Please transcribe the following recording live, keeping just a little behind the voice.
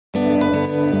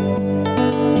Hello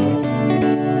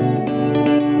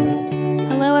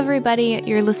everybody,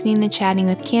 you're listening to Chatting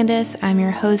with Candace. I'm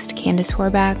your host, Candace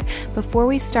Horback. Before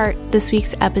we start this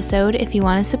week's episode, if you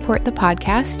want to support the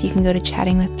podcast, you can go to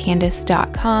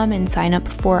chattingwithcandace.com and sign up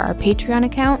for our Patreon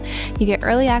account. You get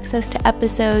early access to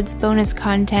episodes, bonus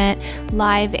content,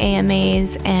 live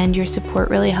AMAs, and your support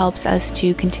really helps us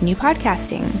to continue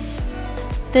podcasting.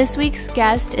 This week's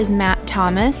guest is Matt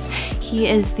Thomas. He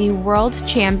is the world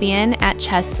champion at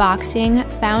chess boxing,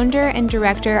 founder and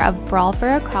director of Brawl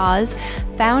for a Cause,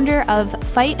 founder of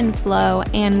Fight and Flow,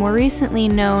 and more recently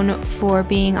known for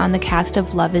being on the cast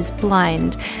of Love is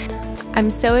Blind. I'm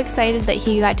so excited that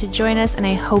he got to join us, and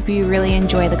I hope you really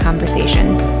enjoy the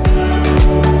conversation.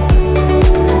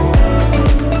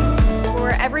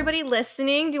 For everybody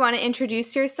listening, do you want to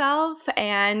introduce yourself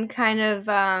and kind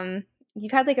of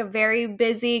you've had like a very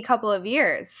busy couple of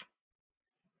years.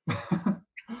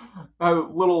 A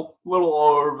little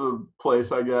all over the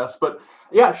place, I guess. But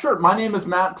yeah, sure. My name is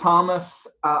Matt Thomas.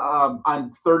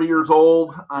 I'm 30 years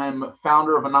old. I'm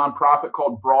founder of a nonprofit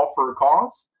called Brawl for a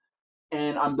Cause,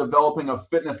 and I'm developing a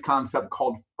fitness concept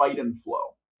called Fight and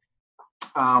Flow.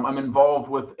 I'm involved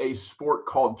with a sport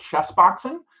called chess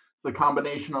boxing. It's a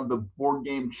combination of the board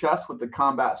game chess with the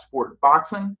combat sport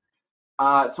boxing.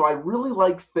 So I really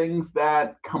like things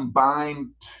that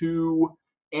combine two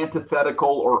antithetical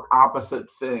or opposite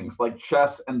things like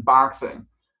chess and boxing.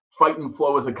 Fight and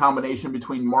Flow is a combination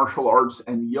between martial arts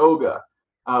and yoga.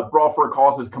 Brawl for a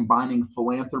Cause is combining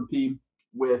philanthropy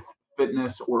with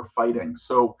fitness or fighting.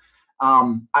 So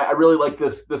I really like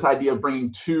this idea of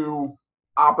bringing two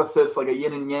opposites, like a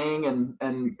yin and yang, and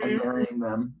marrying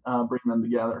them, bringing them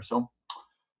together. So.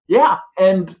 Yeah,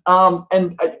 and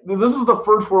this is the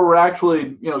first where we're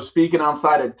actually, speaking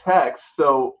outside of text.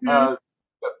 So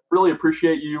really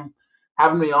appreciate you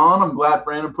having me on. I'm glad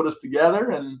Brandon put us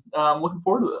together, and I'm looking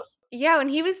forward to this. Yeah, when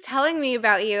he was telling me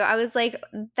about you, I was like,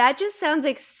 that just sounds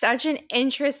like such an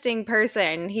interesting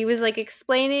person. He was like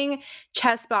explaining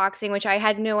chess boxing, which I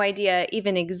had no idea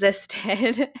even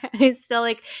existed. I still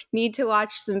like need to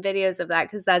watch some videos of that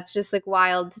because that's just like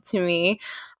wild to me.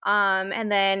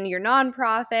 And then your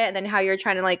nonprofit, and then how you're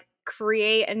trying to like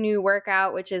create a new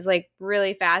workout, which is like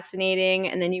really fascinating.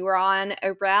 And then you were on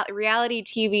a reality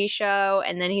TV show,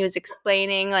 and then he was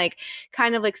explaining like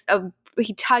kind of like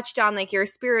he touched on like your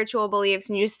spiritual beliefs,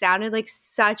 and you just sounded like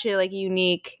such a like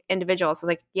unique individual. So I was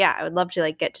like, yeah, I would love to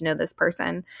like get to know this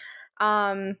person.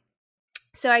 So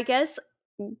I guess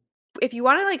if you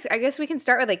want to like, I guess we can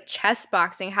start with like chess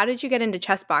boxing. How did you get into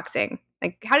chess boxing?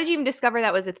 Like, how did you even discover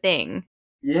that was a thing?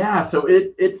 Yeah, so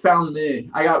it found me.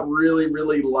 I got really,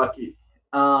 really lucky.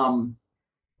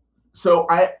 So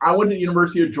I went to the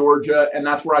University of Georgia, and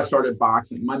that's where I started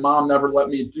boxing. My mom never let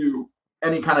me do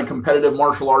any kind of competitive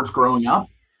martial arts growing up.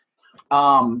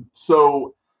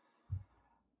 So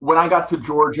when I got to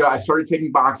Georgia, I started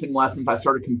taking boxing lessons. I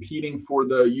started competing for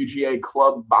the UGA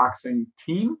club boxing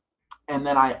team. And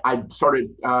then I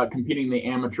started competing in the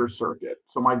amateur circuit.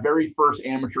 So my very first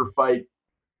amateur fight,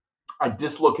 I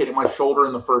dislocated my shoulder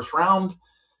in the first round.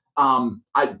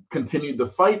 I continued the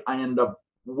fight. I ended up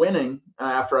winning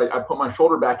after I put my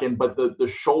shoulder back in, but the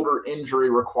shoulder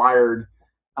injury required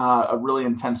a really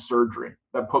intense surgery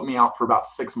that put me out for about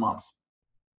 6 months.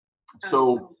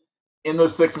 So in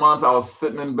those 6 months, I was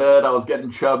sitting in bed, I was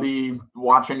getting chubby,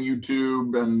 watching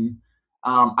YouTube, and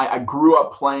I grew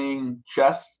up playing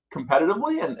chess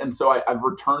competitively. And so I've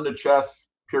returned to chess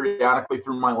periodically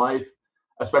through my life,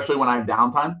 especially when I have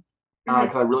downtime.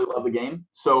 Because I really love the game.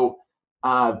 So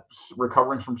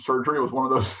recovering from surgery was one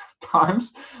of those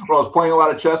times where I was playing a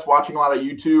lot of chess, watching a lot of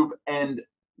YouTube, and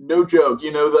no joke,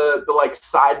 the like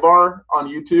sidebar on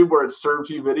YouTube where it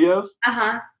serves you videos?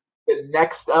 And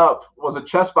next up was a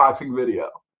chess boxing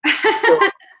video. So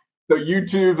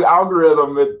YouTube's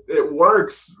algorithm, it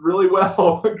works really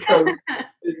well because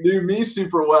it knew me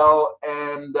super well,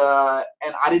 and I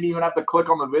didn't even have to click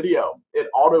on the video. It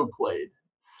auto-played.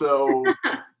 So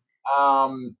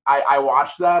I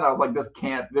watched that. I was like, this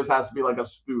has to be like a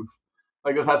spoof.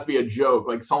 Like, this has to be a joke.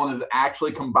 Like, someone is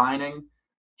actually combining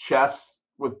chess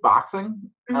with boxing.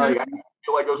 Like, I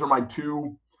feel like those are my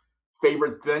two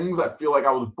favorite things. I feel like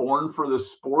I was born for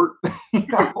this sport.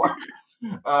 So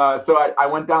I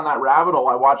went down that rabbit hole.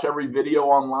 I watched every video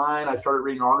online. I started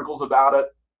reading articles about it.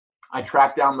 I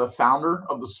tracked down the founder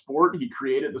of the sport. He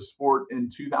created the sport in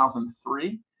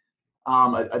 2003.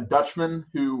 A Dutchman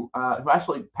who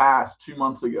actually passed 2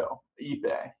 months ago,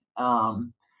 Ipe.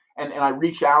 And I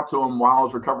reached out to him while I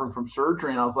was recovering from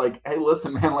surgery, and I was like, hey,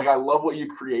 listen, man, like, I love what you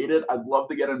created. I'd love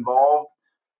to get involved.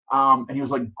 And he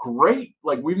was like, great.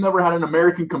 Like, we've never had an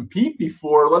American compete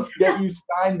before. Let's get you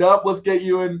signed up. Let's get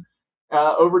you in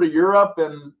over to Europe.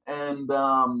 And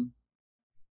I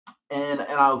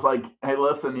was like, hey,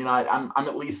 listen, I'm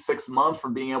at least 6 months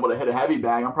from being able to hit a heavy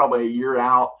bag. I'm probably a year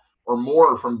out or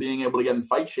more from being able to get in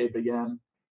fight shape again.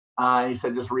 He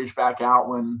said, just reach back out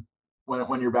when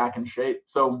you're back in shape.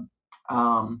 So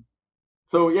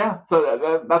yeah,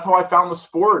 so that's how I found the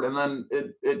sport, and then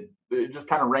it just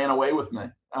kind of ran away with me.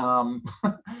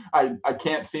 I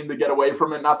can't seem to get away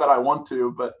from it. Not that I want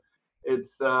to, but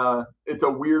it's a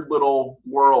weird little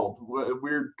world.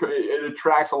 Weird. It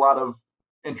attracts a lot of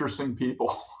interesting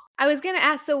people. I was gonna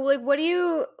ask, so what do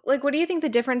you think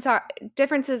the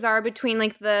differences are between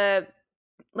like the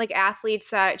like athletes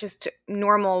that just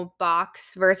normal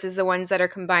box versus the ones that are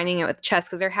combining it with chess?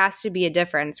 Because there has to be a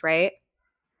difference, right?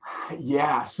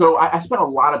 Yeah, so I spent a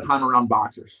lot of time around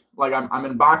boxers. Like I'm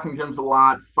in boxing gyms a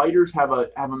lot. Fighters have a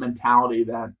mentality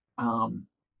that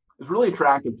is really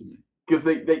attractive to me because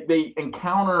they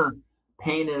encounter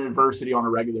pain and adversity on a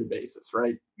regular basis,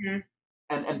 right? Mm-hmm.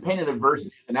 And pain and adversity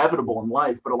is inevitable in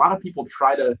life, but a lot of people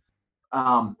try to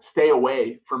stay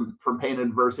away from pain and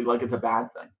adversity like it's a bad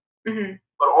thing. Mm-hmm.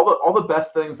 But all the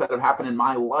best things that have happened in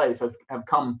my life have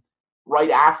come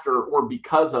right after or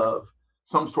because of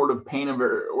some sort of pain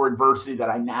or adversity that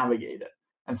I navigated.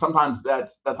 And sometimes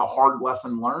that's a hard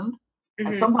lesson learned, and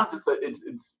Mm-hmm. sometimes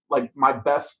it's like my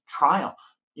best triumph.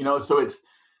 So it's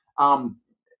um,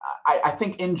 I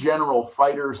think in general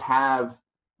fighters have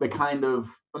the kind of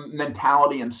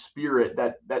mentality and spirit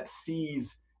that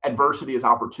sees adversity as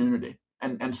opportunity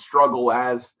and struggle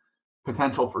as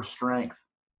potential for strength.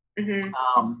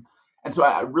 Mm-hmm. And so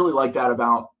I really like that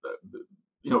about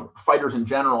fighters in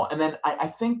general. And then I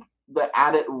think the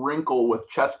added wrinkle with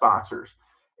chess boxers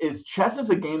is chess is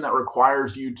a game that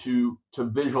requires you to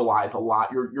visualize a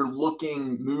lot. You're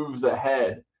looking moves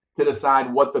ahead to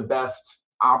decide what the best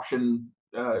option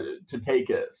to take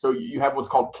is. So you have what's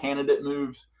called candidate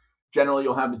moves. Generally,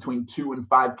 you'll have between 2 and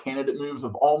 5 candidate moves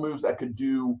of all moves that could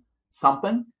do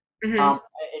something, Mm-hmm. and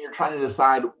you're trying to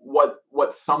decide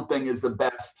what something is the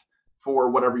best for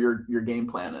whatever your game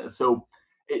plan is. So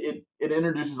it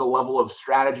introduces a level of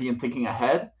strategy and thinking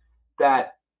ahead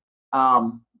that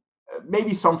um,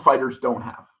 maybe some fighters don't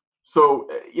have. So,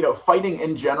 fighting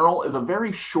in general is a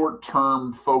very short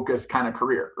term focused kind of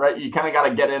career, right? You kind of got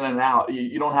to get in and out.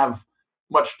 You don't have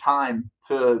much time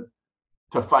to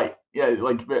fight. Yeah,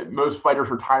 like most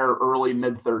fighters retire early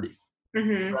mid 30s,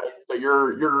 Mm-hmm. right? So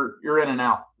you're in and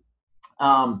out.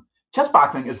 Chess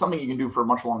boxing is something you can do for a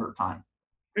much longer time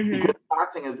Mm-hmm. because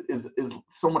boxing is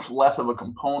so much less of a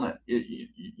component.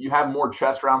 You have more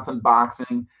chess rounds than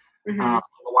boxing, Mm-hmm. a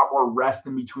lot more rest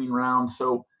in between rounds.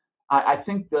 So I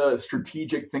think the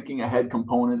strategic thinking ahead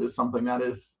component is something that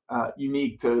is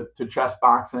unique to chess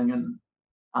boxing and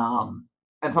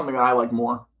something that I like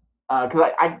more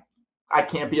because I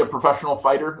can't be a professional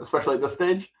fighter, especially at this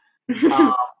stage.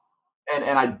 Um,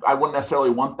 and I wouldn't necessarily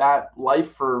want that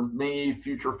life for me,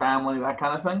 future family, that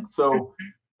kind of thing. So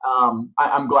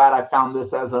I'm glad I found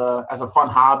this as a fun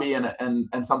hobby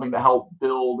and something to help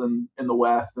build in the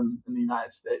West and in the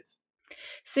United States.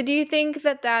 So do you think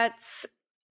that that's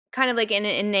kind of like an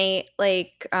innate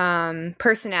like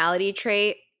personality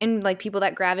trait in like people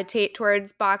that gravitate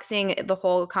towards boxing, the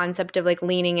whole concept of like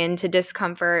leaning into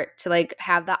discomfort to like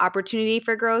have the opportunity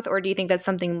for growth, or do you think that's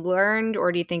something learned,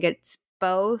 or do you think it's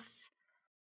both?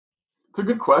 It's a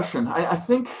good question. I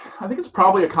think it's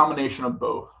probably a combination of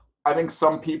both. I think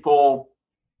some people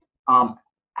um,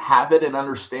 have it and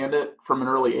understand it from an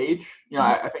early age.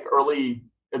 I think early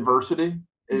adversity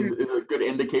Mhm. is a good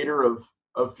indicator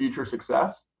of future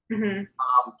success. Mhm.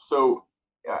 So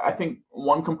I think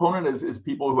one component is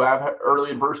people who have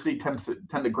early adversity tend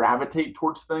to gravitate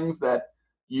towards things that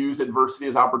use adversity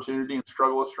as opportunity and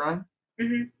struggle as strength.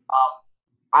 Mhm.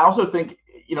 I also think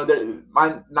that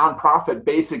my nonprofit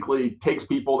basically takes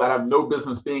people that have no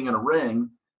business being in a ring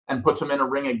and puts them in a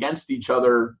ring against each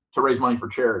other to raise money for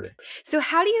charity. So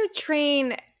how do you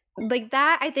train like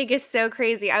that? I think is so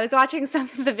crazy. I was watching some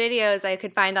of the videos I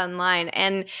could find online,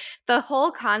 and the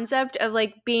whole concept of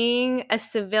like being a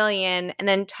civilian and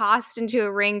then tossed into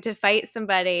a ring to fight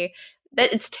somebody,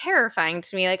 that it's terrifying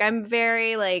to me. Like I'm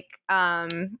very like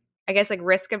I guess like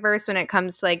risk averse when it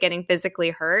comes to like getting physically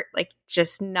hurt, like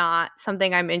just not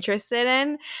something I'm interested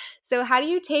in. So how do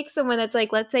you take someone that's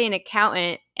like, let's say an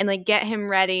accountant, and like get him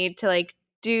ready to like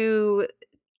do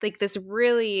like this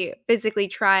really physically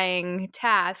trying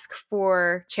task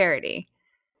for charity?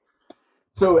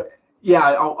 So yeah,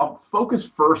 I'll focus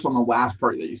first on the last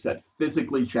part that you said,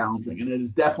 physically challenging, and it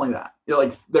is definitely that.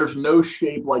 Like there's no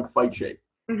shape like fight shape,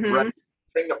 right? Mhm.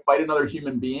 training to fight another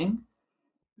human being,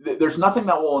 there's nothing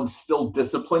that will instill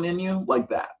discipline in you like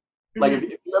that. Like if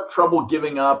you have trouble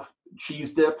giving up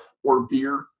cheese dip or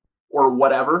beer or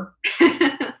whatever,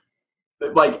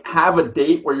 like have a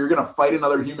date where you're going to fight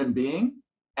another human being,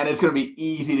 and it's going to be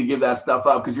easy to give that stuff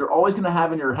up because you're always going to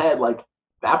have in your head, like,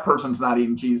 that person's not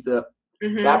eating cheese dip.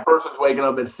 That person's waking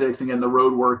up at 6 and getting the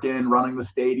road work in, running the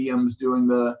stadiums, doing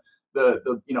the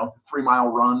 3-mile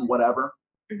run, whatever.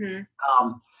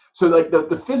 So like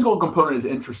the physical component is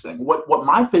interesting. What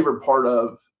my favorite part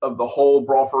of the whole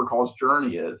Brawl for a Cause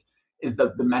journey is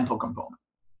the mental component.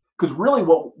 Because really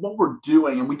what we're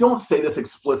doing, and we don't say this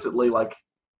explicitly like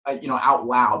out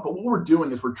loud, but what we're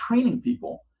doing is we're training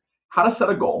people how to set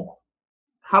a goal,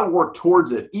 how to work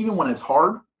towards it even when it's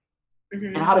hard,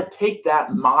 and how to take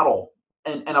that model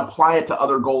and apply it to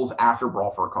other goals after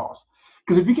Brawl for a Cause.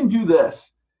 Because if you can do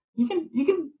this, you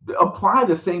can apply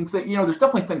the same thing. There's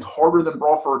definitely things harder than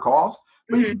Brawl for a Cause,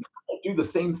 but you can do the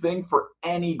same thing for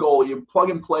any goal. You plug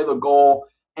and play the goal,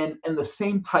 and the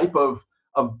same type of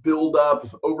build up,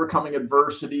 overcoming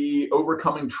adversity,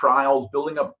 overcoming trials,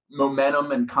 building up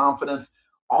momentum and confidence.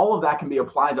 All of that can be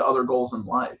applied to other goals in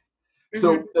life.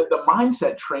 So the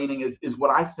mindset training is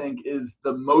what I think is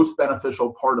the most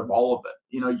beneficial part of all of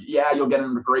it. Yeah, you'll get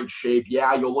into great shape.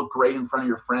 Yeah, you'll look great in front of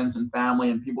your friends and family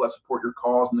and people that support your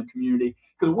cause in the community.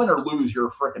 Because win or lose, you're a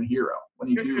freaking hero when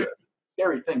you do this.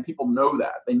 Scary thing, people know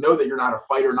that. They know that you're not a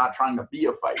fighter, not trying to be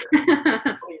a fighter. You're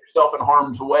putting yourself in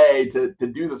harm's way to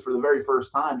do this for the very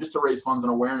first time, just to raise funds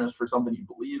and awareness for something you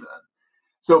believe in.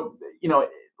 So,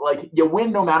 like, you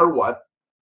win no matter what.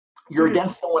 You're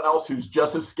against someone else who's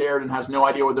just as scared and has no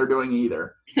idea what they're doing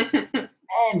either.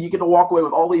 And you get to walk away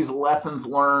with all these lessons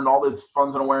learned, all this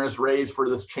funds and awareness raised for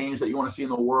this change that you want to see in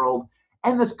the world,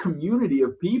 and this community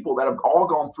of people that have all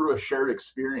gone through a shared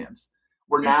experience.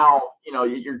 Where now,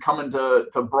 you're coming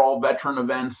to Brawl veteran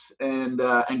events and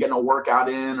getting a workout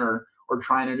in or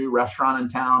trying a new restaurant in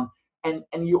town. And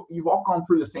you've all gone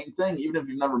through the same thing. Even if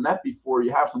you've never met before,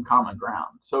 you have some common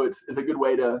ground. So it's a good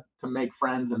way to make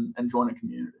friends and join a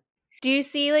community. Do you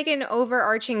see like an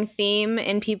overarching theme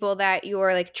in people that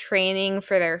you're like training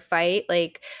for their fight,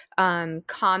 like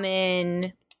common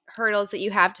hurdles that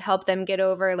you have to help them get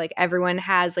over? Like everyone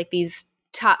has like these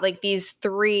these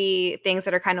 3 things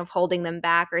that are kind of holding them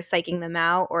back or psyching them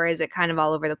out, or is it kind of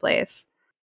all over the place?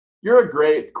 You're a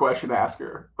great question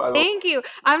asker, by the way. Thank you.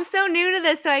 I'm so new to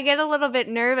this, so I get a little bit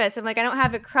nervous. I'm like, I don't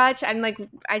have a crutch.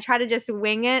 I try to just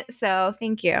wing it. So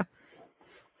thank you.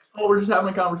 Oh, we're just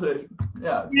having a conversation.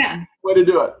 Yeah. Yeah. Way to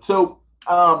do it. So,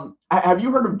 have you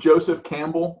heard of Joseph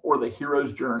Campbell or The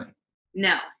Hero's Journey?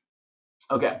 No.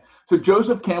 Okay. So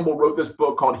Joseph Campbell wrote this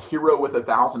book called Hero with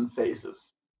 1,000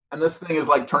 Faces. And this thing is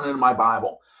like turning into my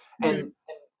Bible. And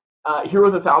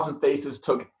Hero with 1,000 Faces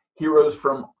took heroes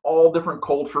from all different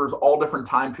cultures, all different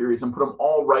time periods, and put them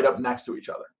all right up next to each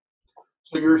other.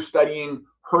 So you're studying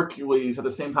Hercules at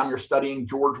the same time you're studying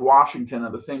George Washington,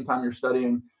 at the same time you're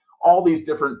studying all these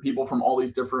different people from all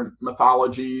these different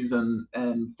mythologies and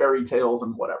fairy tales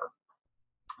and whatever.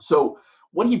 So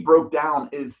what he broke down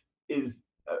is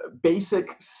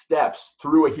basic steps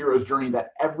through a hero's journey that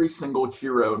every single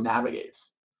hero navigates.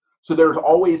 So there's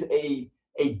always a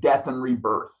death and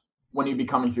rebirth when you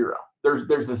become a hero. There's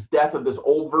this death of this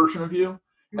old version of you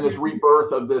and this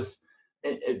rebirth of this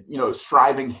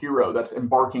striving hero that's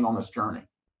embarking on this journey.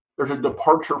 There's a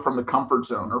departure from the comfort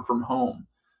zone or from home.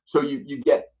 So you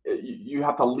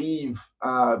have to leave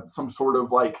some sort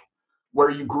of like where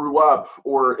you grew up,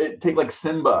 or take like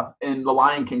Simba in The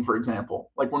Lion King, for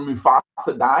example. Like when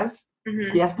Mufasa dies,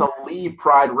 he has to leave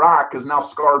Pride Rock because now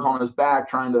Scar's on his back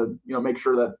trying to make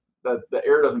sure that the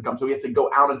air doesn't come. So he has to go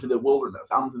out into the wilderness,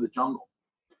 out into the jungle.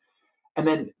 And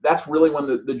then that's really when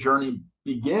the journey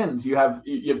begins. You have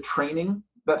training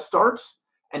that starts,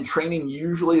 and training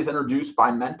usually is introduced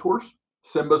by mentors.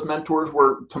 Simba's mentors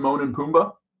were Timon and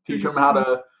Pumbaa, teach him how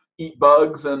to eat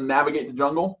bugs and navigate the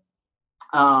jungle.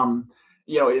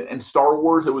 In Star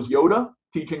Wars, it was Yoda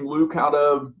teaching Luke how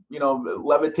to,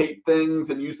 levitate things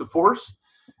and use the Force.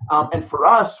 And for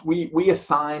us, we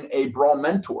assign a Brawl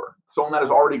mentor, someone that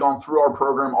has already gone through our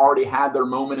program, already had their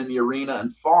moment in the arena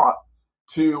and fought,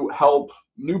 to help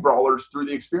new brawlers through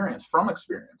the experience, from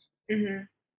experience.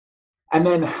 And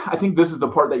then I think this is the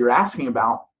part that you're asking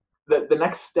about. The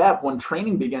next step when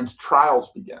training begins, trials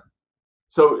begin.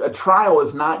 So a trial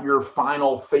is not your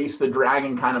final face the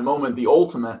dragon kind of moment, the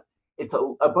ultimate. It's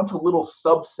a bunch of little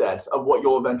subsets of what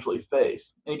you'll eventually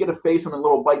face. And you get to face them in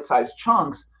little bite-sized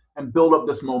chunks and build up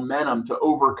this momentum to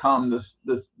overcome this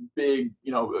big,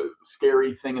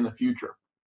 scary thing in the future.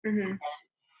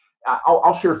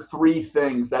 I'll share three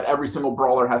things that every single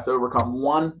brawler has to overcome.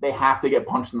 One, they have to get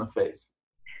punched in the face.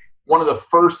 One of the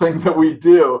first things that we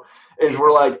do is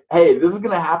we're like, hey, this is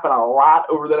going to happen a lot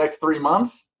over the next 3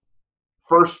 months.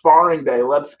 First sparring day,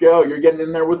 let's go. You're getting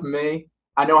in there with me.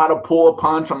 I know how to pull a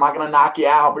punch. I'm not going to knock you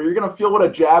out, but you're going to feel what a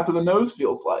jab to the nose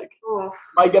feels like. Ooh. You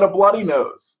might get a bloody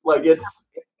nose. Like it's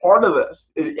part of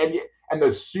this. And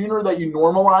the sooner that you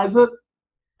normalize it,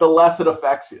 the less it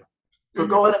affects you. So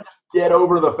go ahead and just get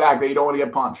over the fact that you don't want to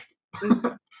get punched.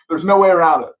 There's no way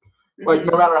around it. Like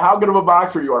no matter how good of a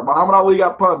boxer you are, Muhammad Ali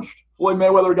got punched. Floyd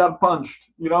Mayweather got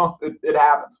punched. It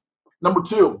happens. Number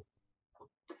two,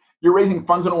 you're raising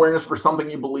funds and awareness for something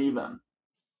you believe in.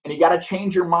 And you got to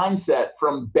change your mindset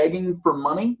from begging for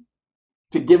money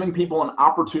to giving people an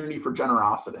opportunity for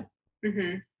generosity.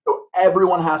 So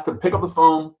everyone has to pick up the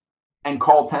phone and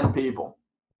call 10 people.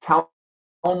 Tell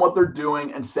them what they're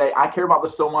doing and say, I care about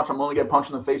this so much, I'm willing to get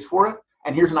punched in the face for it.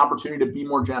 And here's an opportunity to be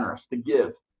more generous, to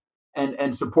give.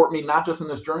 And support me, not just in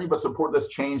this journey, but support this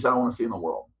change that I want to see in the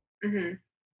world.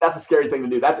 That's a scary thing to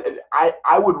do.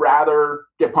 I would rather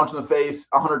get punched in the face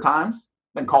 100 times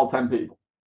than call 10 people.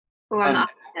 Well, I'm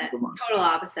opposite. Total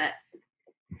opposite.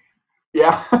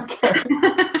 Yeah. Okay.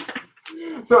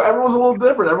 So everyone's a little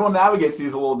different. Everyone navigates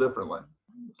these a little differently.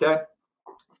 Okay.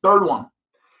 Third one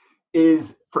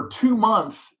is for 2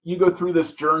 months, you go through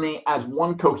this journey as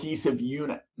one cohesive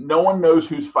unit. No one knows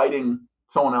who's fighting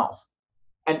someone else.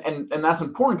 And that's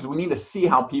important because we need to see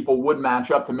how people would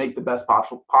match up to make the best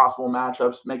possible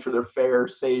matchups, make sure they're fair,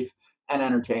 safe, and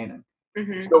entertaining.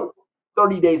 So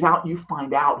 30 days out, you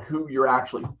find out who you're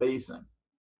actually facing.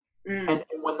 And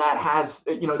when that has,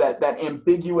 that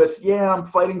ambiguous, I'm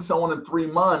fighting someone in 3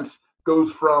 months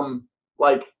goes from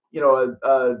like,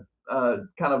 a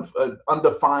kind of an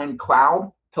undefined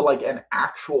cloud to like an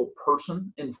actual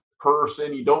person in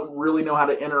person. You don't really know how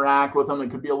to interact with them. It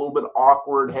could be a little bit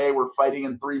awkward. Hey, we're fighting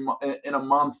in a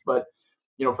month, but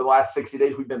for the last 60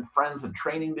 days, we've been friends and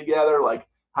training together. Like,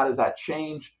 how does that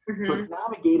change? So it's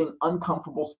navigating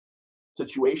uncomfortable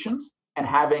situations and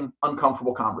having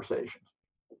uncomfortable conversations.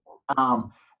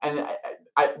 And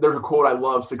there's a quote I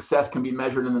love: success can be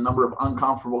measured in the number of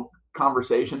uncomfortable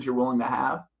conversations you're willing to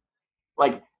have.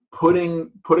 Like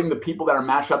putting the people that are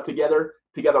matched up together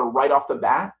right off the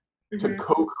bat to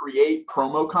co-create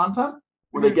promo content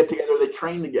where they get together, they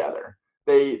train together,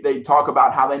 they talk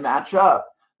about how they match up,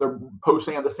 they're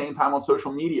posting at the same time on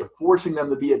social media, forcing them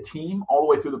to be a team all the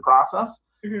way through the process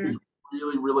is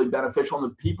really, really beneficial.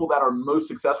 And the people that are most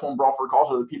successful in Brawl for a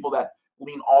Cause are the people that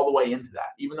lean all the way into that.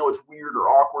 Even though it's weird or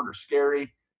awkward or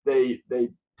scary, they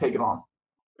take it on.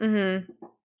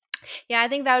 Yeah, I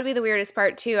think that would be the weirdest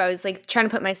part too. I was like trying to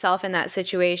put myself in that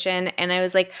situation and I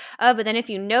was like, oh, but then if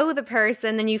you know the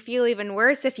person, then you feel even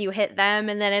worse if you hit them.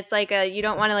 And then it's like you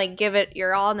don't want to like give it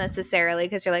your all necessarily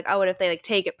because you're like, oh, what if they like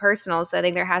take it personal? So I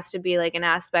think there has to be like an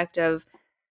aspect of,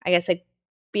 I guess, like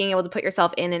being able to put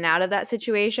yourself in and out of that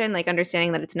situation, like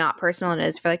understanding that it's not personal and it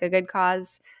is for like a good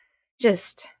cause.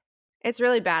 Just, it's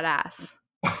really badass.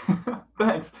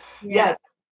 Thanks. Yeah.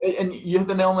 And you hit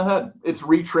the nail on the head. It's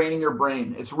retraining your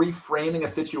brain. It's reframing a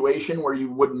situation where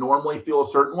you would normally feel a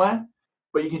certain way,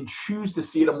 but you can choose to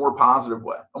see it a more positive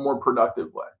way, a more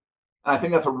productive way. And I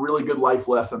think that's a really good life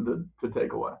lesson to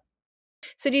take away.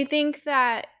 So do you think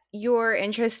that your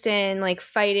interest in like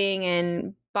fighting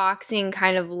and boxing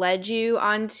kind of led you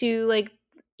onto like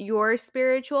your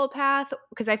spiritual path?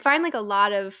 Because I find like a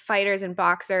lot of fighters and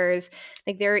boxers,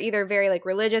 like they're either very like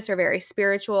religious or very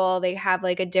spiritual. They have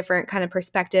like a different kind of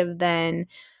perspective than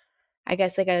I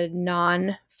guess like a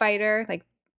non-fighter. Like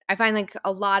I find like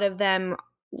a lot of them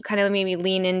kind of maybe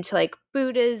lean into like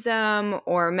Buddhism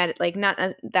or like not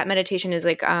that meditation is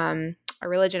like a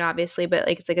religion obviously, but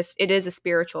like it's like it is a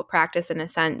spiritual practice in a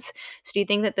sense. So do you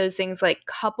think that those things like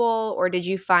couple, or did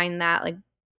you find that like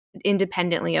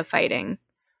independently of fighting?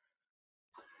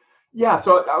 Yeah,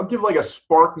 so I'll give like a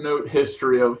spark note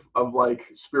history of like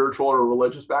spiritual or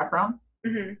religious background,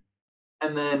 and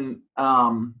then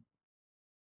talk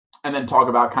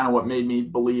about kind of what made me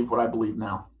believe what I believe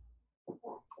now.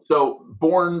 So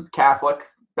born Catholic,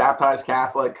 baptized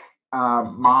Catholic.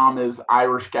 Mom is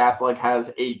Irish Catholic,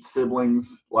 has 8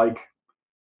 siblings. Like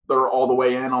they're all the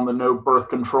way in on the no birth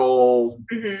control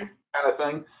kind of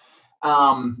thing.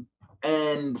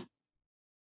 And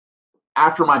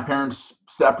after my parents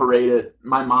separated,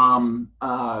 my mom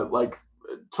like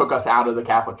took us out of the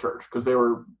Catholic Church because they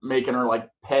were making her like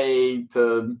pay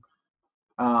to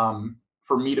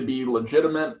for me to be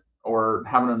legitimate or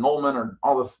have an annulment or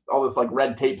all this like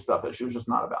red tape stuff that she was just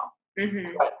not about.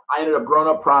 I ended up growing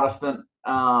up Protestant.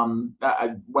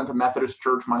 I went to Methodist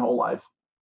church my whole life.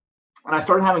 And I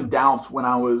started having doubts when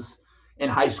I was in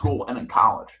high school and in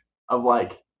college of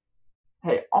like,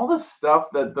 hey, all this stuff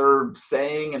that they're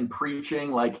saying and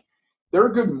preaching, like there are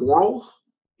good morals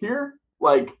here.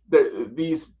 Like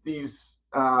these Sermon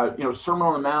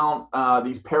on the Mount,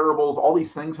 these parables, all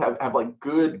these things have like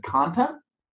good content.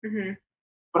 Mm-hmm.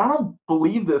 But I don't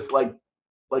believe this like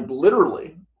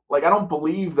literally. Like I don't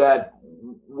believe that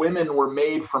women were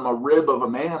made from a rib of a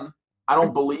man. I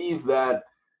don't believe that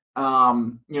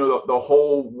the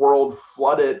whole world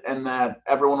flooded and that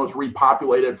everyone was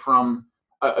repopulated from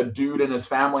a dude and his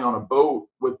family on a boat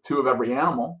with two of every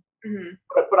animal. Mm-hmm.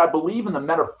 But I believe in the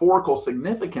metaphorical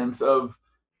significance of,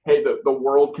 hey, the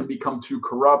world can become too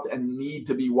corrupt and need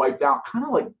to be wiped out, kind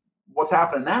of like what's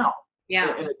happening now.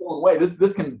 Yeah. In its own way,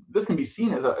 this can be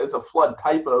seen as a flood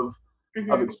type of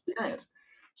Mm-hmm. experience.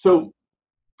 So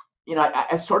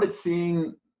I started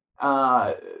seeing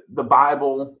the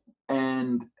Bible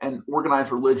and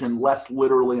organized religion less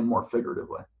literally and more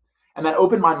figuratively, and that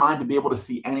opened my mind to be able to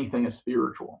see anything as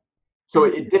spiritual. So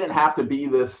Mm-hmm. it didn't have to be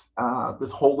this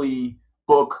holy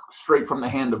book straight from the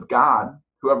hand of God,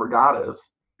 whoever God is,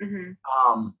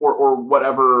 Mm-hmm. or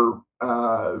whatever,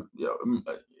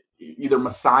 either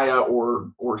Messiah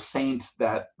or saints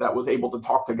that was able to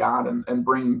talk to God and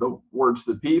bring the words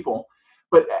to the people.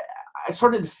 But I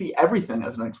started to see everything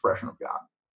as an expression of God.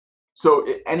 So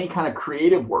any kind of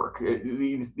creative work,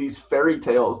 these fairy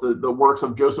tales, the works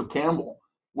of Joseph Campbell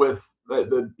with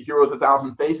the Hero with a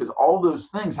Thousand Faces, all those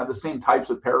things have the same types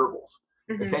of parables,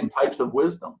 the Mm-hmm. same types of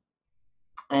wisdom,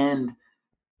 and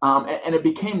and it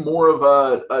became more of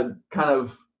a kind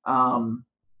of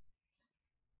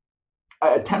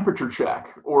a temperature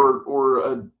check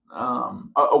or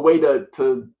a way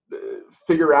to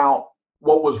figure out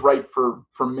what was right for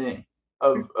me.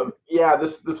 Of yeah,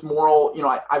 this moral,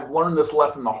 I've learned this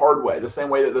lesson the hard way, the same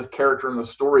way that this character in the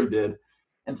story did,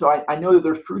 and so I know that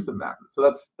there's truth in that.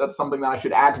 So that's something that I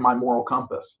should add to my moral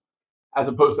compass, as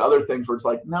opposed to other things where it's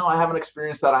like, no, I haven't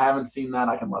experienced that, I haven't seen that,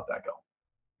 I can let that go.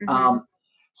 Mm-hmm.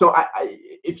 So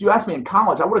if you asked me in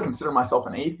college, I would have considered myself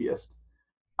an atheist.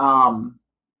 Um,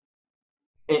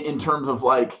 in terms of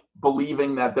like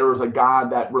believing that there was a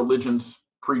God that religions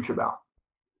preach about.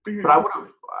 But Mm-hmm.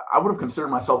 I would have considered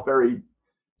myself very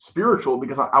spiritual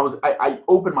because I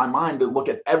opened my mind to look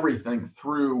at everything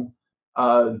through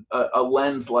a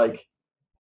lens like,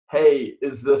 hey,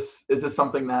 is this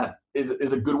something that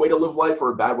is a good way to live life or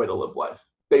a bad way to live life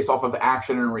based off of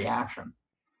action and reaction.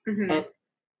 Mm-hmm.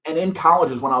 And in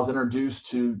college is when I was introduced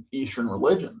to Eastern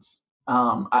religions.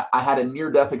 I had a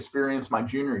near death experience my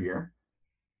junior year,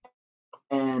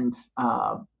 and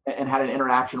had an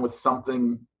interaction with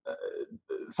something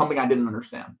I didn't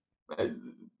understand. Uh,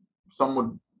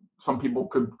 some people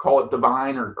could call it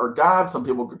divine or God. Some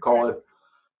people could call it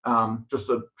just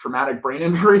a traumatic brain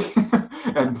injury,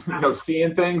 and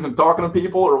seeing things and talking to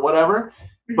people or whatever.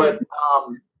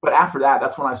 Mm-hmm. But after that,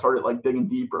 that's when I started like digging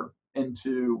deeper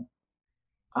into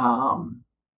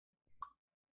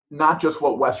not just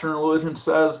what Western religion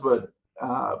says, but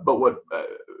what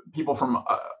people from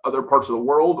other parts of the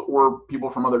world or people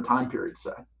from other time periods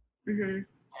say. Mm-hmm.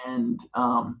 And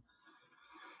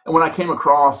when I came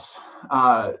across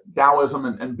Taoism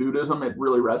and Buddhism, it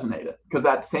really resonated because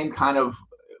that same kind of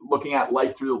looking at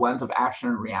life through the lens of action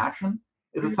and reaction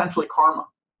is Mm-hmm. essentially karma.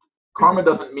 Karma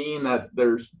doesn't mean that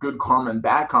there's good karma and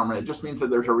bad karma. It just means that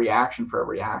there's a reaction for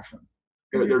every action.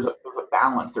 Mm-hmm. There's a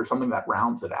balance. There's something that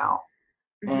rounds it out.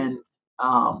 Mm-hmm. And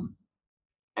um,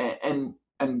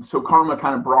 and so karma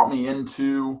kind of brought me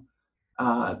into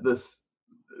this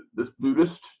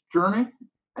Buddhist journey,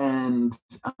 and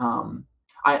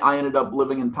I ended up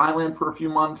living in Thailand for a few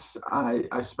months.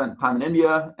 I spent time in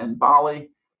India and Bali.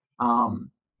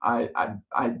 I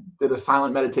did a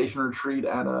silent meditation retreat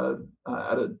at a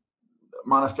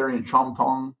monastery in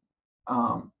Chomtong,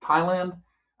 Thailand.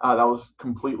 That was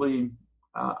completely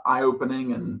eye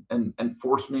opening and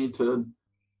forced me to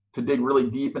dig really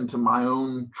deep into my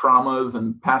own traumas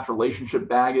and past relationship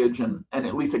baggage and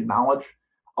at least acknowledge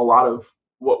a lot of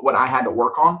what I had to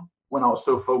work on when I was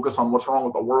so focused on what's wrong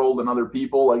with the world and other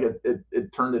people. Like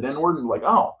it turned it inward and like,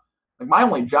 oh, like my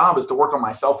only job is to work on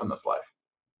myself in this life.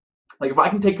 Like if I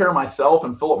can take care of myself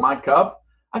and fill up my cup,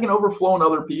 I can overflow in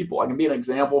other people. I can be an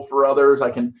example for others.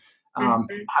 I can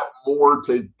Mm-hmm. have more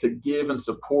to give and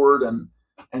support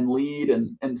and lead.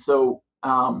 And so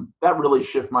that really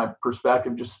shifted my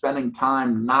perspective, just spending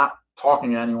time not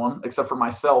talking to anyone except for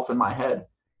myself in my head,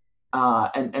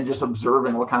 and just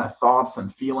observing what kind of thoughts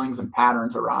and feelings and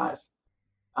patterns arise.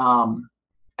 Um,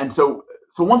 and so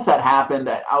once that happened,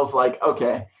 I was like,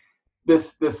 okay,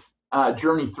 this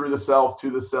journey through the self to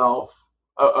the self,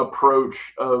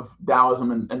 approach of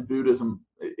Taoism and Buddhism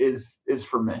is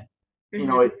for me. You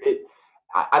know,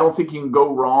 I don't think you can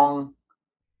go wrong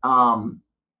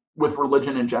with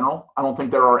religion in general. I don't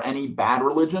think there are any bad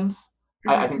religions.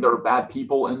 I think there are bad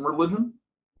people in religion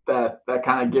that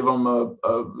kind of give them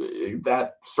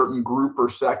that certain group or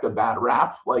sect a bad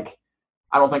rap. Like,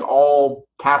 I don't think all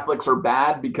Catholics are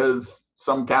bad because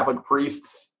some Catholic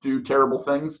priests do terrible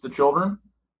things to children.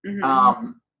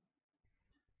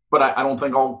 But I don't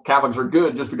think all Catholics are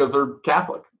good just because they're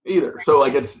Catholic either. So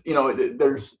like, it's, you know,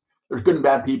 there's good and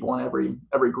bad people in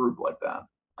every group like that.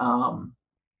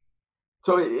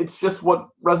 So it's just what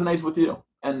resonates with you,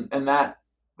 and that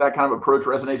kind of approach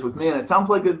resonates with me. And it sounds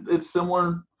like it's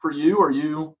similar for you. Or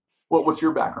you, what's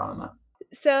your background in that?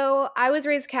 So I was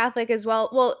raised Catholic as well.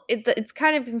 Well, it's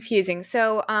kind of confusing.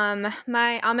 So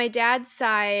my dad's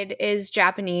side is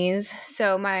Japanese.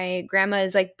 So my grandma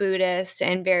is like Buddhist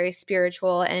and very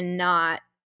spiritual and not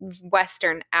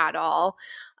Western at all.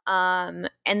 And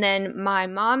then my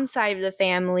mom's side of the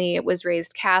family was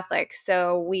raised Catholic.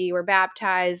 So we were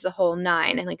baptized the whole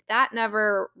nine. And like that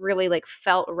never really like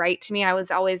felt right to me. I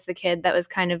was always the kid that was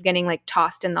kind of getting like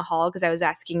tossed in the hall because I was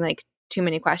asking like too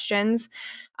many questions.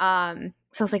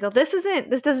 So I was like, oh, this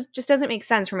just doesn't make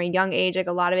sense from a young age. Like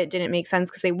a lot of it didn't make sense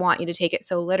because they want you to take it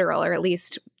so literal, or at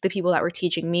least the people that were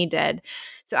teaching me did.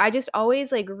 So I just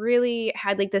always like really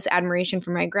had like this admiration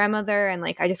for my grandmother, and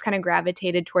like I just kind of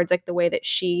gravitated towards like the way that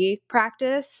she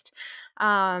practiced.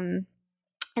 And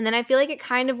then I feel like it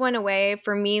kind of went away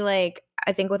for me. Like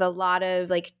I think with a lot of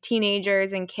like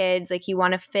teenagers and kids, like you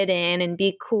want to fit in and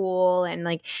be cool, and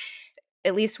like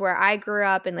at least where I grew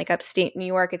up in like upstate New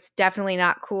York, it's definitely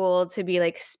not cool to be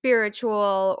like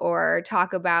spiritual or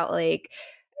talk about like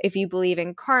if you believe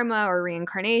in karma or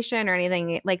reincarnation or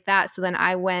anything like that. So then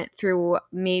I went through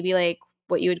maybe like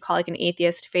what you would call like an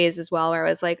atheist phase as well, where I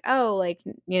was like, oh, like,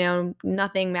 you know,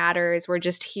 nothing matters. We're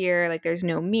just here. Like there's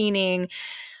no meaning.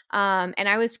 And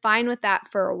I was fine with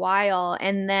that for a while.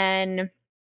 And then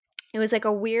it was like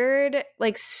a weird,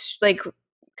 like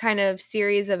kind of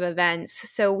series of events.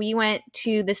 So we went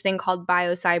to this thing called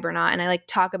Biocybernaut, and I like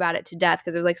talk about it to death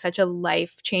because it was like such a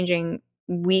life-changing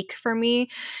week for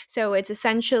me. So it's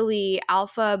essentially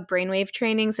alpha brainwave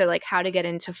training. So like how to get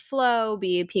into flow,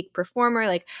 be a peak performer.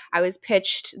 Like I was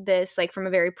pitched this like from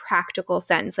a very practical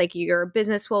sense, like your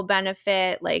business will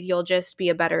benefit, like you'll just be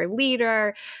a better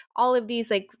leader, all of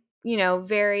these like, you know,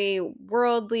 very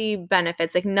worldly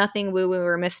benefits, like nothing woo-woo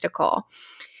or mystical.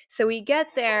 So we get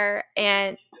there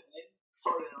and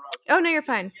oh no, you're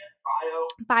fine.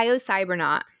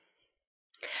 Biocybernaut.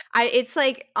 It's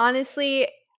like honestly,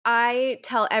 I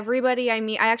tell everybody I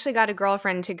meet. I actually got a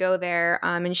girlfriend to go there,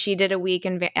 and she did a week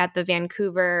at the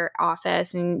Vancouver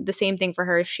office, and the same thing for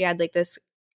her. She had like this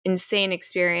insane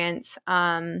experience.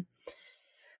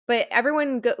 But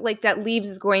everyone like that leaves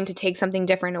is going to take something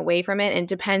different away from it, and it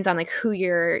depends on like who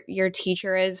your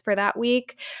teacher is for that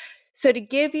week. So to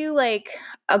give you like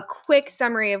a quick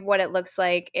summary of what it looks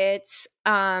like, it's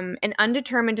an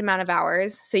undetermined amount of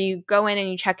hours. So you go in and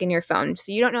you check in your phone.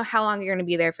 So you don't know how long you're going to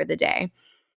be there for the day.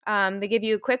 They give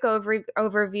you a quick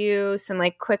overview, some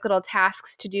like quick little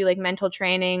tasks to do, like mental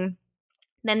training.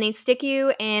 Then they stick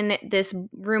you in this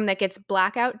room that gets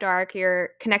blackout dark. You're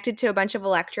connected to a bunch of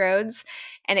electrodes,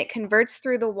 and it converts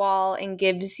through the wall and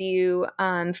gives you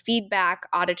feedback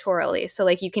auditorily. So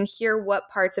like you can hear what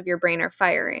parts of your brain are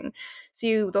firing.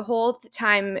 So the whole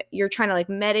time you're trying to like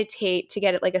meditate to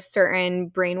get it like a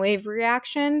certain brainwave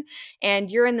reaction,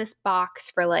 and you're in this box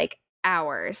for like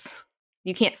hours.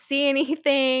 You can't see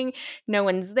anything. No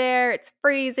one's there. It's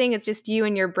freezing. It's just you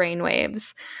and your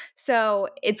brainwaves. So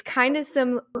it's kind of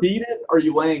similar. Seated? Are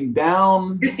you laying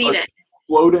down? You're seated.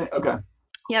 Floating? Okay.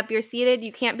 Yep, you're seated.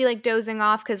 You can't be like dozing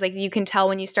off because like you can tell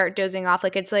when you start dozing off.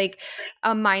 Like it's like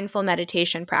a mindful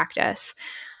meditation practice.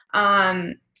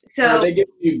 So are they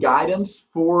giving you guidance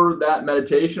for that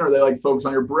meditation? Are they like focus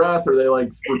on your breath? Or are they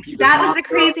like repeat that was the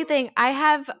crazy thing. I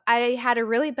had a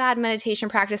really bad meditation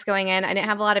practice going in. I didn't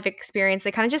have a lot of experience.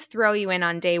 They kind of just throw you in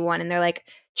on day one, and they're like,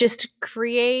 just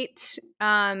create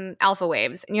alpha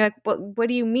waves. And you're like, what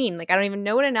do you mean? Like, I don't even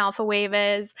know what an alpha wave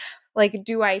is. Like,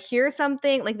 do I hear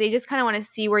something? Like, they just kind of want to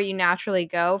see where you naturally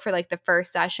go for like the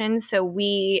first session. So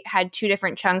we had 2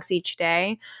 different chunks each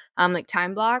day, like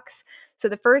time blocks. So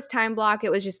the first time block,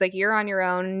 it was just like you're on your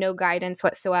own, no guidance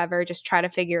whatsoever, just try to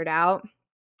figure it out.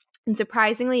 And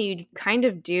surprisingly, you kind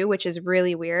of do, which is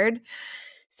really weird.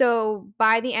 So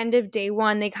by the end of day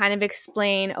 1, they kind of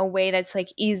explain a way that's like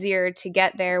easier to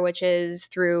get there, which is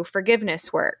through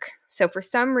forgiveness work. So for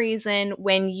some reason,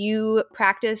 when you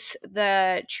practice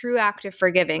the true act of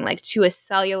forgiving, like to a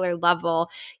cellular level,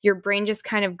 your brain just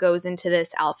kind of goes into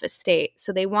this alpha state.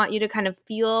 So they want you to kind of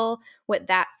feel what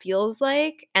that feels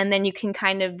like, and then you can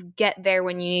kind of get there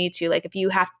when you need to. Like if you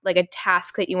have like a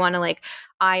task that you want to like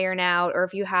iron out, or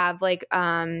if you have like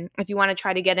if you want to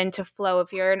try to get into flow,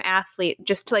 if you're an athlete,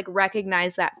 just to like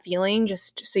recognize that feeling,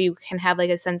 just so you can have like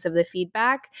a sense of the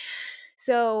feedback.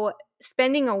 So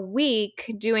spending a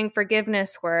week doing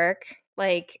forgiveness work,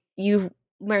 like you've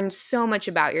learned so much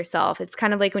about yourself. It's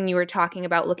kind of like when you were talking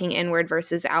about looking inward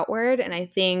versus outward. And I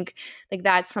think like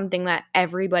that's something that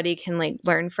everybody can like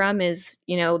learn from is,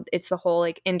 you know, it's the whole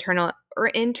like internal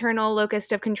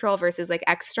locus of control versus like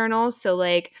external. So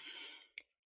like,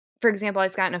 for example, I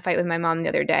just got in a fight with my mom the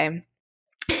other day.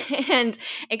 And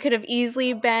it could have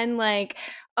easily been like,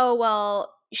 oh,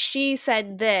 well, she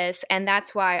said this and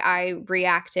that's why I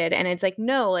reacted. And it's like,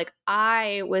 no, like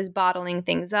I was bottling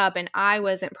things up and I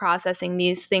wasn't processing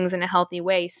these things in a healthy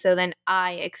way. So then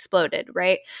I exploded,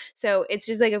 right? So it's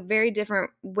just like a very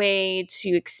different way to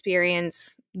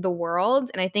experience the world.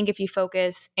 And I think if you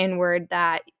focus inward,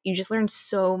 that you just learn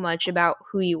so much about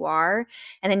who you are.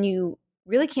 And then you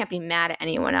really can't be mad at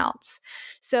anyone else.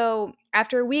 So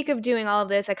after a week of doing all of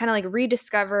this, I kind of like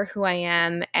rediscover who I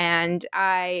am, and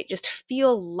I just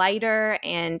feel lighter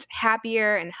and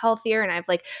happier and healthier. And I've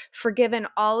like forgiven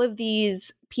all of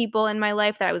these people in my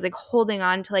life that I was like holding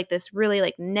on to like this really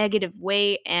like negative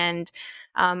weight. And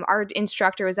our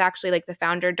instructor was actually like the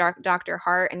founder, Dr.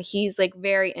 Hart, and he's like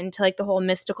very into like the whole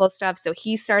mystical stuff. So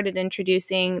he started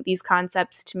introducing these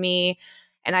concepts to me.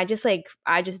 And I just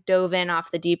dove in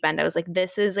off the deep end. I was like,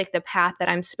 this is like the path that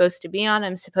I'm supposed to be on.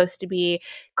 I'm supposed to be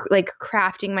like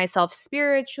crafting myself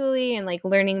spiritually and like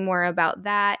learning more about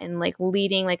that and like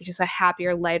leading like just a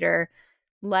happier, lighter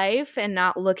life and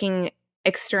not looking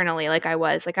externally like I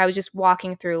was. Like I was just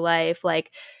walking through life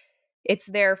like it's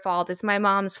their fault, it's my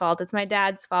mom's fault, it's my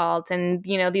dad's fault. And,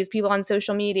 you know, these people on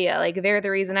social media, like they're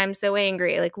the reason I'm so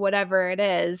angry, like whatever it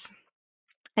is.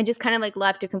 I just kind of like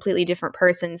left a completely different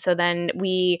person. So then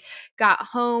we got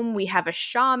home. We have a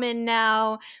shaman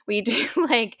now. We do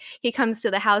like, he comes to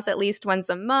the house at least once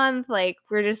a month. Like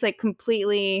we're just like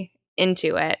completely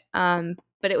into it.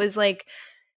 But it was like,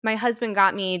 my husband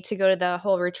got me to go to the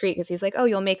whole retreat because he's like, oh,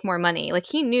 you'll make more money. Like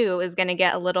he knew it was going to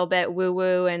get a little bit woo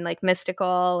woo and like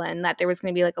mystical and that there was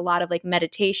going to be like a lot of like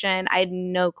meditation. I had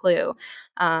no clue.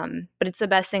 But it's the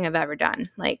best thing I've ever done,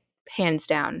 like hands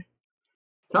down.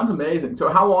 Sounds amazing.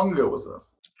 So how long ago was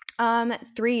this?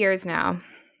 3 years now.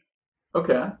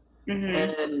 Okay. Mm-hmm.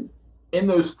 And in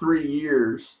those 3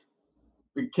 years,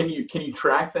 can you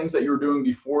track things that you were doing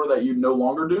before that you no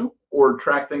longer do, or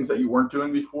track things that you weren't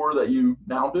doing before that you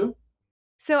now do?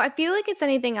 So I feel like it's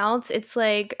anything else. It's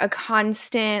like a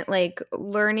constant like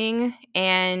learning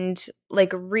and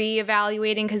like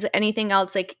reevaluating because anything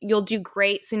else, like you'll do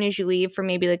great soon as you leave for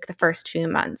maybe like the first few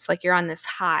months. Like you're on this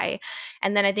high.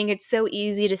 And then I think it's so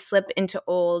easy to slip into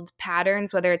old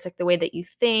patterns, whether it's like the way that you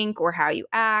think or how you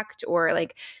act or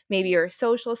like maybe your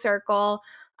social circle.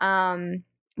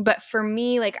 But for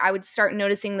me, like I would start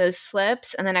noticing those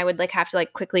slips and then I would like have to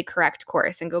like quickly correct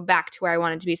course and go back to where I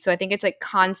wanted to be. So I think it's like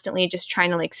constantly just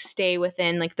trying to like stay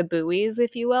within like the buoys,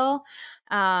 if you will.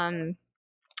 I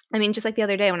mean, just like the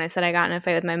other day when I said I got in a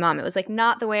fight with my mom, it was like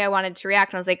not the way I wanted to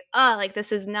react. And I was like, oh, like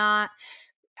this is not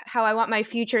how I want my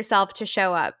future self to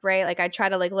show up, right? Like I try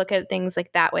to like look at things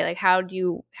like that way. Like how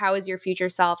is your future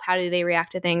self? How do they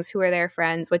react to things? Who are their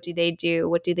friends? What do they do?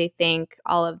 What do they think?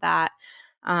 All of that.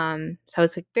 So I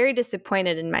was like very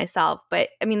disappointed in myself, but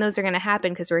I mean, those are going to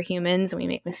happen because we're humans and we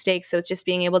make mistakes. So it's just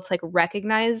being able to like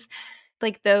recognize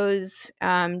like those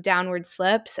downward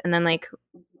slips and then like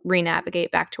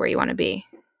re-navigate back to where you want to be.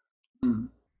 Hmm.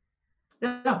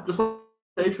 Yeah, just like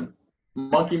meditation.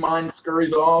 Monkey mind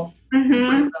scurries off, bring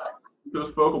Mm-hmm. it back to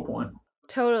its focal point.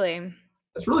 Totally.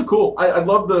 That's really cool. I'd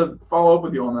love to follow up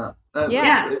with you on that.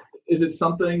 Yeah. Is it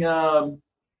something?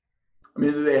 I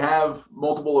mean, do they have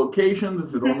multiple locations?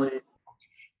 Is it only?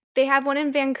 They have one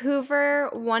in Vancouver,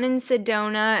 one in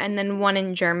Sedona, and then one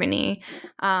in Germany.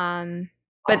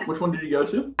 But Which one did you go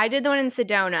to? I did the one in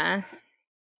Sedona.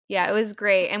 Yeah, it was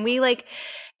great. And we like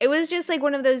it was just like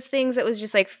one of those things that was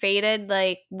just like fated.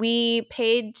 Like we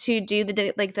paid to do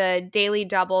like the daily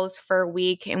doubles for a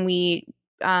week and we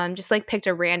just like picked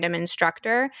a random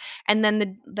instructor and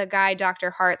then the guy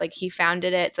Dr. Hart like he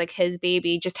founded it. It's like his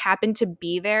baby just happened to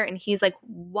be there and he's like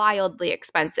wildly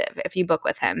expensive if you book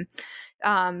with him.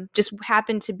 Just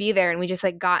happened to be there and we just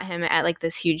like got him at like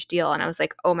this huge deal and I was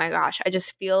like, "Oh my gosh, I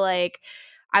just feel like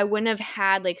I wouldn't have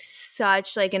had like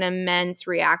such like an immense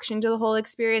reaction to the whole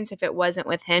experience if it wasn't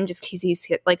with him, just because he's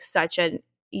like such a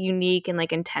unique and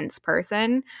like intense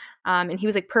person. And he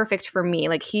was like perfect for me.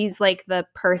 Like he's like the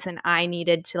person I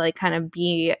needed to like kind of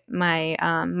be my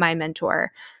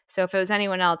mentor. So if it was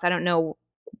anyone else, I don't know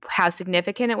how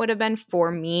significant it would have been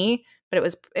for me, but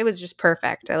it was just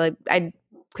perfect. I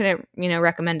couldn't,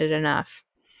 recommend it enough.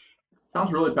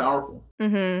 Sounds really powerful.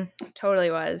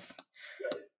 Totally was.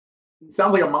 It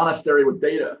sounds like a monastery with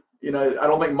data. I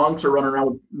don't think monks are running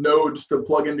around with nodes to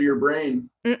plug into your brain.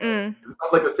 Mm-mm. It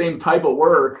sounds like the same type of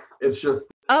work. It's just.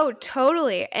 Oh,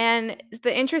 totally. And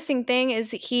the interesting thing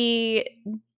is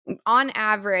on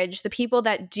average, the people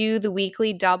that do the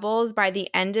weekly doubles, by the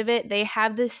end of it, they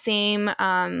have the same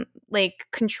like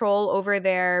control over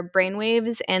their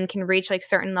brainwaves and can reach like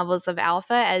certain levels of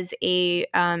alpha as a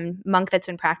monk that's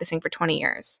been practicing for 20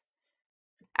 years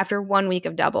after 1 week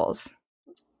of doubles.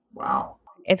 Wow.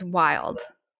 It's wild.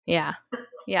 Yeah.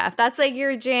 Yeah. If that's like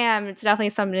your jam, it's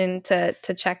definitely something to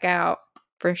check out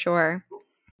for sure.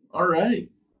 All right.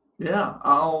 Yeah,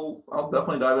 I'll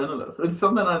definitely dive into this. It's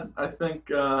something I think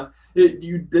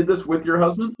you did this with your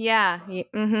husband? Yeah.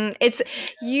 It's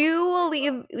you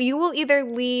will either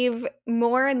leave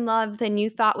more in love than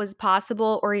you thought was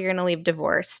possible, or you're gonna leave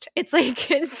divorced. It's like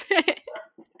it's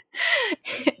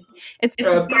it's Yeah,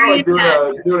 it's kind of very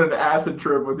like doing an acid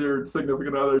trip with your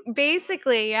significant other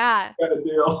basically, yeah. kind of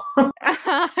deal.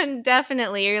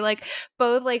 Definitely. You're like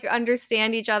both like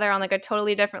understand each other on like a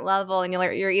totally different level, and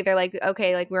you're either like,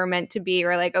 okay, like we're meant to be,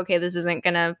 or like, okay, this isn't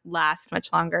gonna last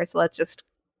much longer, so let's just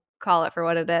call it for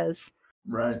what it is.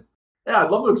 Right. Yeah,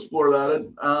 I'd love to explore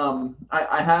that.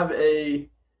 I have a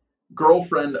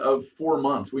girlfriend of 4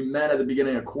 months. We met at the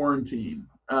beginning of quarantine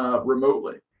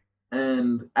remotely,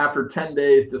 and after 10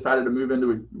 days, decided to move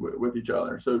into with each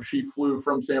other. So she flew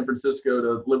from San Francisco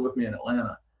to live with me in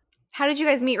Atlanta. How did you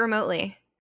guys meet remotely?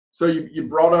 So you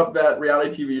brought up that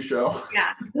reality TV show.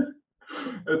 Yeah.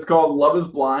 It's called Love Is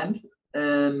Blind,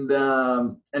 and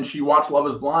she watched Love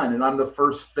Is Blind, and I'm the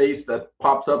first face that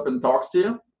pops up and talks to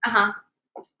you.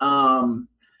 And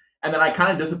then I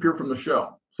kind of disappear from the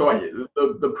show. So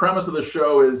the premise of the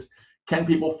show is, can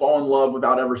people fall in love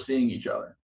without ever seeing each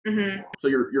other? Mm-hmm. So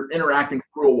you're interacting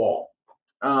through a wall.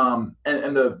 And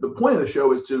the point of the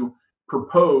show is to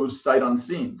propose sight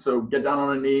unseen. So get down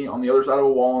on a knee on the other side of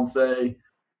a wall and say,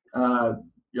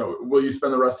 will you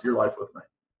spend the rest of your life with me?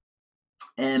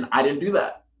 And I didn't do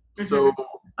that. Mm-hmm. So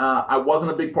I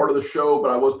wasn't a big part of the show, but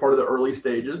I was part of the early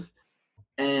stages.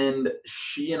 And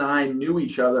she and I knew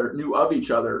of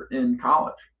each other in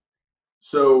college.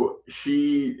 So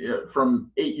she,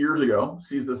 from 8 years ago,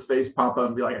 sees this face pop up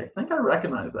and be like, I think I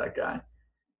recognize that guy.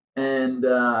 And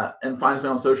finds me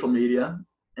on social media.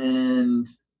 And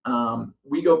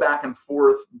we go back and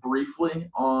forth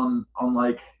briefly on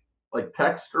like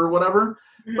text or whatever,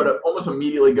 mm-hmm. but almost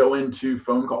immediately go into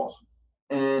phone calls.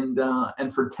 And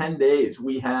for 10 days,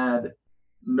 we had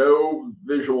no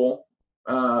visual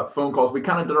phone calls. We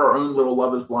kind of did our own little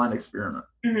Love Is Blind experiment.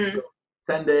 Mm-hmm. So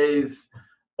 10 days,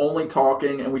 only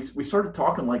talking, and we started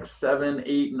talking like 7,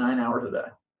 8, 9 hours a day,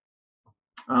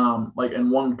 like in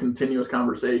one continuous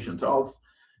conversation. So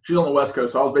she's on the West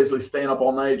Coast, so I was basically staying up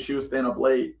all night. She was staying up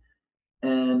late,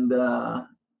 and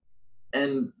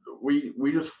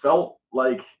we just felt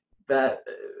like that.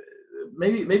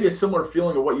 Maybe a similar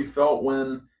feeling of what you felt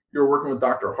when you were working with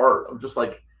Dr. Hart, of just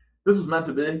like, this was meant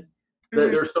to be. Mm-hmm.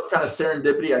 There's some kind of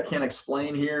serendipity I can't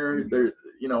explain here. There,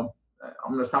 I'm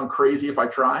going to sound crazy if I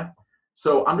try.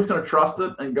 So I'm just going to trust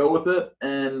it and go with it.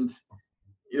 And,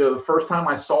 the first time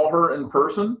I saw her in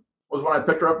person was when I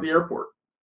picked her up at the airport,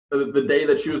 the day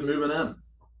that she was moving in.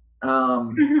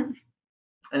 Mm-hmm.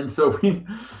 And so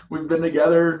we've been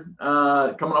together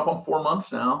coming up on 4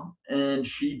 months now. And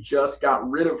she just got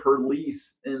rid of her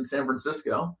lease in San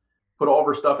Francisco, put all of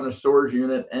her stuff in a storage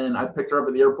unit. And I picked her up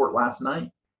at the airport last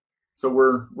night. So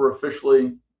we're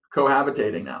officially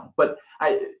cohabitating now. But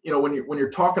when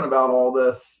you're talking about all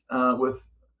this with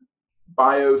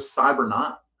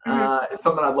Bio-Cybernaut, mm-hmm. It's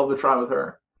something I'd love to try with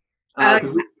her.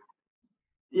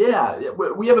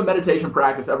 We have a meditation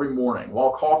practice every morning.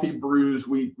 While coffee brews,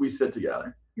 we sit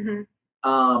together.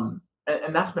 Mm-hmm.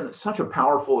 And that's been such a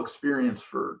powerful experience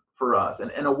for us,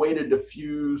 and a way to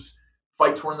diffuse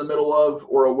fights we're in the middle of,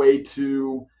 or a way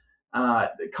to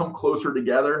come closer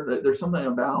together. There's something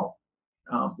about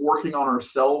working on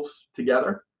ourselves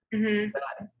together, mm-hmm.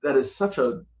 that is such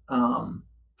a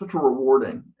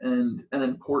rewarding and an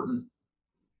important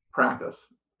practice.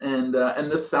 And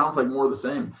this sounds like more of the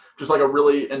same, just like a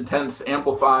really intense,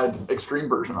 amplified, extreme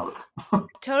version of it.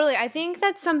 Totally. I think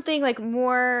that's something like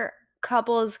more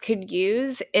couples could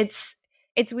use. It's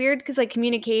it's weird because like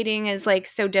communicating is like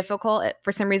so difficult.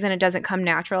 For some reason, it doesn't come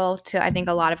natural to I think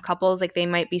a lot of couples. Like they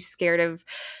might be scared of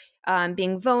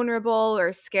being vulnerable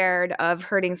or scared of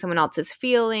hurting someone else's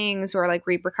feelings or like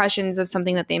repercussions of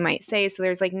something that they might say. So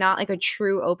there's like not like a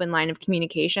true open line of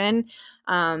communication.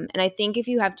 And I think if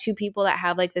you have two people that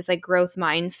have like this like growth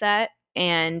mindset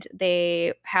and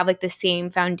they have like the same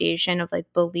foundation of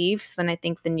like beliefs, then I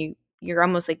think then you're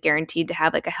almost like guaranteed to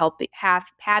have like a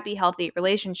happy, healthy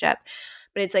relationship.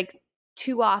 But it's like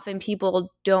too often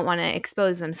people don't want to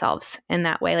expose themselves in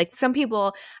that way. Like some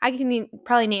people, I can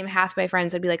probably name half my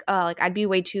friends. I'd be like, oh, like I'd be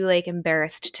way too like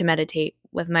embarrassed to meditate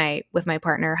with my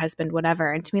partner, husband,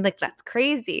 whatever. And to me, like that's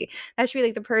crazy. That should be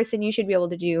like the person you should be able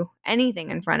to do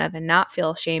anything in front of and not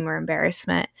feel shame or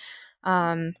embarrassment.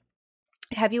 Um,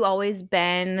 have you always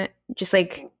been just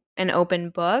like an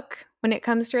open book when it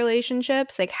comes to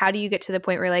relationships? Like, how do you get to the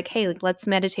point where like, hey, like, let's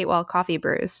meditate while coffee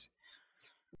brews?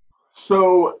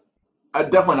 So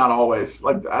definitely not always.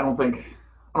 Like I don't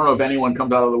know if anyone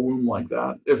comes out of the womb like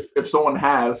that. If someone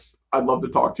has, I'd love to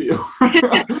talk to you.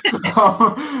 That'd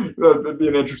be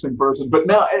an interesting person. But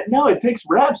no, it takes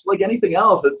reps like anything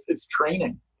else. It's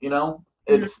training. You know,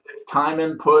 it's time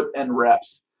input and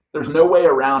reps. There's no way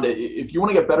around it. If you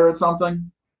want to get better at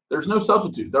something, there's no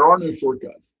substitute. There are no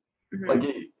shortcuts. Mm-hmm. Like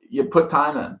you put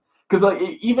time in. Because like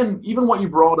even what you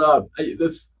brought up,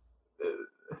 this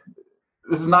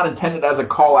is not intended as a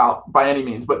call out by any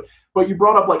means, but you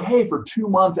brought up like, hey, for 2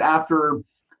 months after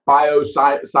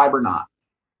Cybernaut,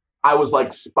 I was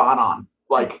like spot on.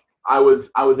 Like I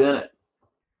was in it.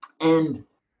 And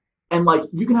like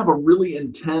you can have a really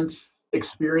intense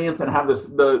experience and have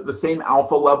the same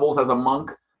alpha levels as a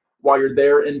monk while you're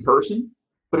there in person.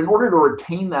 But in order to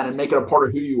retain that and make it a part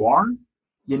of who you are,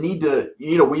 you need to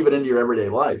weave it into your everyday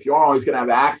life. You aren't always going to have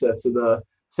access to the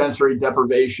sensory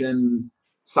deprivation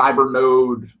cyber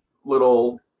node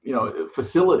little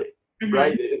facility,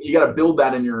 right? You got to build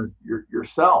that in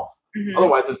yourself.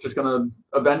 Otherwise it's just going to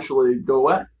eventually go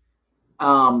away.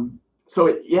 I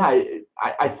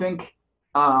think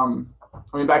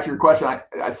back to your question,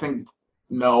 I think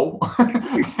no.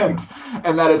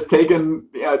 and that it's taken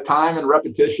time and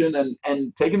repetition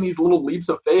and taking these little leaps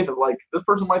of faith of like, this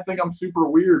person might think I'm super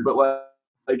weird, but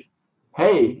like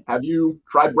hey, have you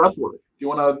tried breath work? Do you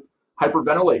want to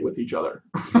hyperventilate with each other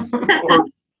or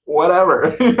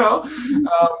whatever,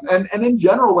 and in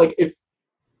general, like if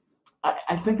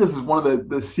I think this is one of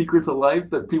the secrets of life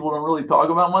that people don't really talk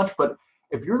about much, but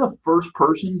if you're the first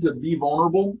person to be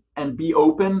vulnerable and be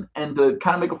open and to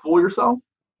kind of make a fool of yourself,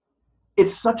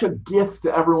 it's such a gift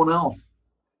to everyone else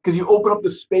because you open up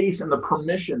the space and the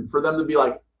permission for them to be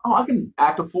like, oh, I can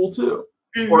act a fool too,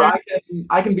 or I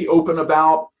can be open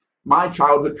about my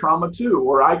childhood trauma too,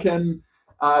 or I can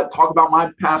talk about my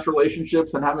past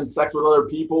relationships and having sex with other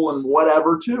people and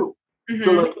whatever too.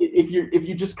 So like if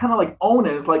you just kind of like own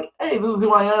it, it's like, hey, this is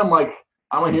who I am. Like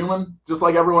I'm a human, just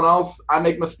like everyone else. I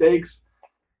make mistakes,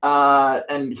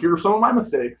 and here are some of my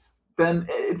mistakes. Then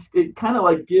it kind of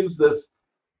like gives this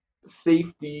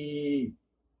safety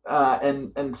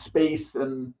and space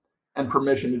and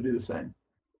permission to do the same.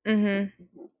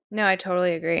 No, I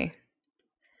totally agree.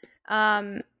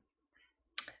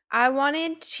 I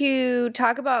wanted to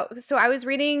talk about, so I was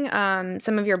reading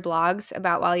some of your blogs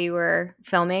about while you were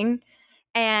filming,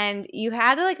 and you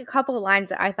had like a couple of lines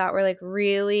that I thought were like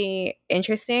really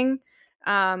interesting.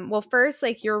 Well, first,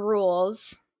 like your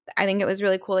rules. I think it was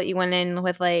really cool that you went in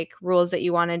with like rules that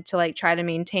you wanted to like try to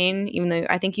maintain, even though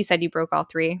I think you said you broke all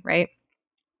three, right?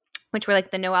 Which were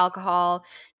like the no alcohol,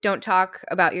 don't talk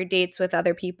about your dates with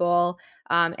other people,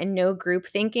 and no group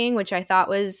thinking, which I thought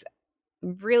was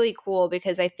really cool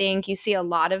because I think you see a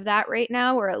lot of that right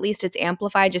now, or at least it's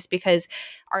amplified just because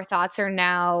our thoughts are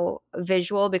now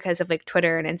visual because of like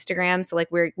Twitter and Instagram. So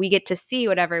like we get to see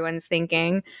what everyone's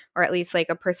thinking, or at least like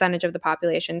a percentage of the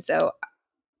population. So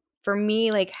for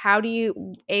me, like I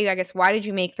guess, why did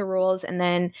you make the rules? And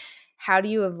then how do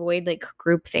you avoid like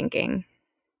group thinking?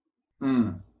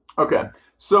 Okay.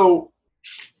 So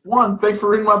one, thanks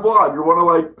for reading my blog. You're one of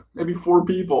like maybe 4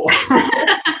 people.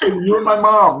 You and my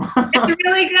mom. It's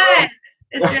really good.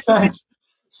 It's really good.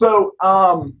 So,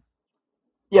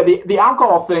 the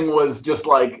alcohol thing was just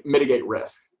like mitigate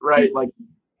risk, right? Like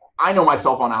I know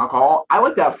myself on alcohol. I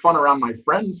like to have fun around my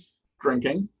friends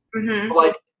drinking. But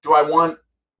like, do I want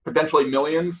potentially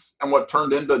millions and what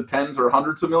turned into tens or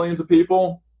hundreds of millions of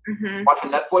people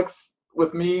watching Netflix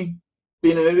with me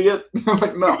being an idiot? I was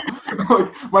like, no.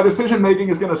 Like, my decision making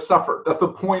is going to suffer. That's the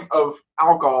point of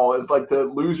alcohol, is like to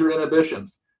lose your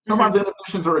inhibitions. Sometimes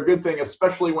inhibitions are a good thing,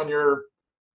 especially when you're,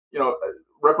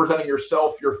 representing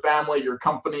yourself, your family, your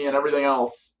company, and everything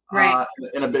else. Right.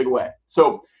 in a big way.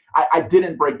 So I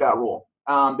didn't break that rule.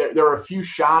 There are a few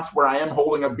shots where I am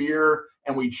holding a beer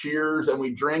and we cheers and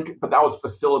we drink, but that was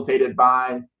facilitated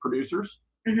by producers.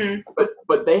 Mm-hmm.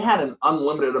 But they had an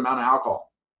unlimited amount of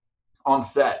alcohol on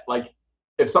set. Like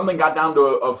if something got down to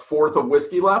a fourth of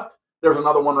whiskey left, there's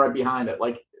another one right behind it.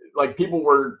 Like people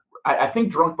were, I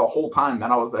think, drunk the whole time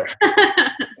that I was there.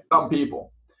 Some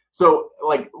people. So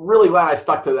like really glad I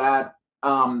stuck to that.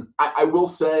 I will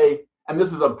say, and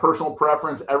this is a personal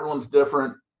preference, everyone's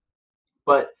different,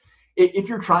 but if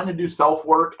you're trying to do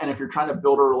self-work and if you're trying to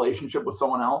build a relationship with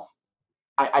someone else,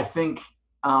 I think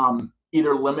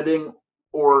either limiting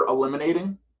or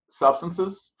eliminating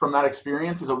substances from that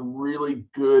experience is a really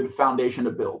good foundation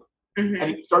to build. Mm-hmm.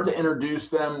 And you start to introduce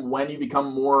them when you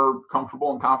become more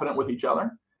comfortable and confident with each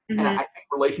other. Mm-hmm. And I think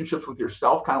relationships with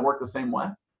yourself kind of work the same way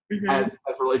mm-hmm. as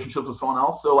relationships with someone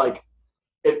else. So like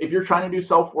if you're trying to do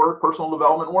self-work, personal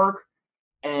development work,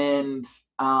 and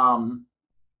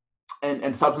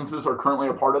substances are currently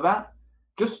a part of that,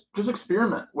 just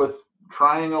experiment with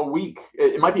trying a week.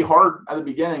 It might be hard at the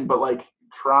beginning, but like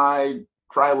try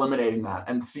eliminating that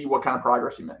and see what kind of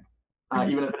progress you make,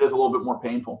 even if it is a little bit more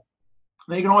painful.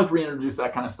 Then you can always reintroduce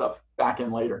that kind of stuff back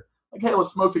in later. Like, hey,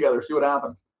 let's smoke together, see what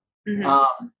happens.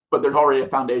 Mm-hmm. But there's already a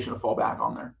foundation to fall back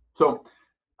on there. So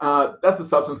that's the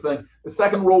substance thing. The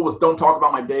second rule was don't talk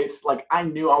about my dates. Like I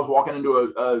knew I was walking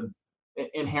into a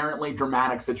inherently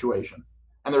dramatic situation,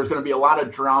 and there's going to be a lot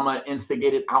of drama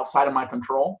instigated outside of my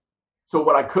control. So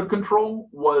what I could control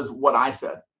was what I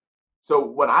said. So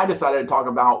what I decided to talk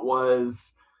about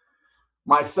was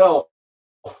myself,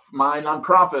 my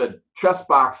nonprofit, chess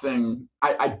boxing.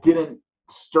 I didn't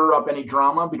stir up any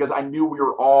drama because I knew we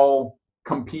were all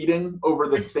competing over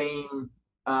the same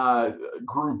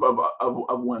group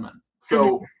of women.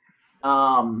 So,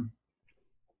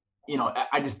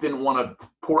 I just didn't want to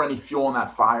pour any fuel on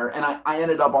that fire. And I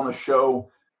ended up on the show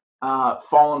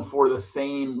falling for the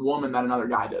same woman that another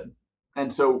guy did.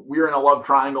 And so we were in a love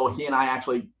triangle. He and I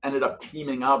actually ended up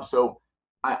teaming up. So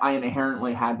I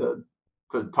inherently had to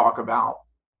talk about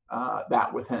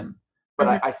that with him, but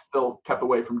I still kept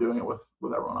away from doing it with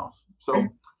everyone else. So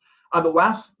the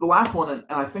last one, and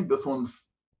I think this one's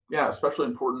especially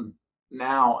important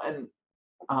now. And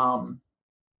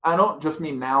I don't just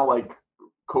mean now like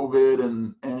COVID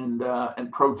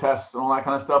and protests and all that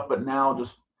kind of stuff, but now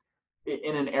just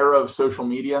in an era of social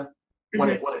media when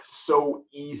it's so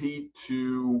easy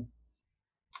to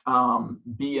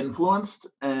be influenced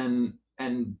and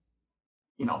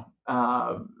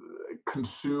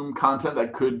consume content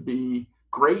that could be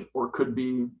great or could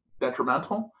be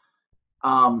detrimental.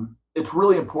 It's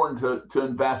really important to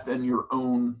invest in your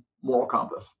own moral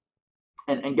compass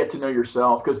and get to know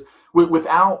yourself, because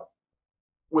without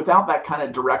that kind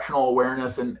of directional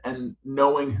awareness and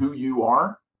knowing who you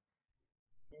are,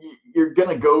 you're going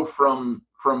to go from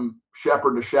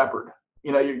shepherd to shepherd.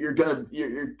 You're kind of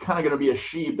going to be a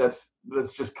sheep that's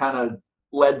just kind of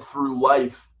led through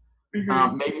life,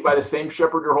 maybe by the same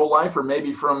shepherd your whole life, or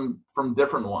maybe from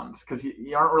different ones, because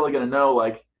you aren't really going to know,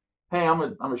 like, hey, I'm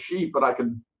a sheep, but I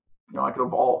could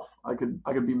evolve. I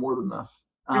could be more than this.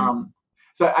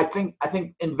 So I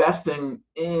think investing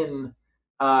in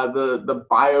the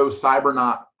bio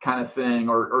cybernaut kind of thing,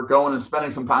 or going and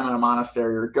spending some time in a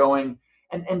monastery, or going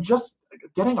and just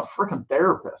getting a freaking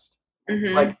therapist,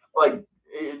 like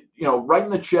writing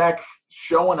the check,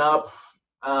 showing up,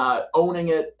 owning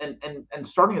it, and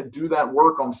starting to do that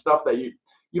work on stuff that you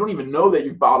don't even know that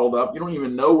you've bottled up. You don't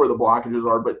even know where the blockages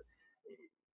are, but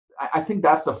I think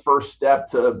that's the first step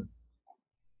to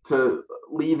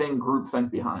leaving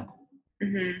groupthink behind.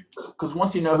 Because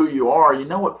once you know who you are, you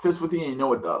know what fits with you and you know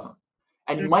what doesn't.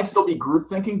 And you might still be group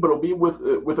thinking, but it'll be with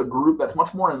a group that's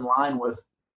much more in line with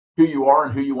who you are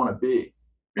and who you want to be.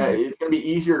 It's going to be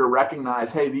easier to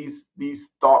recognize, hey, these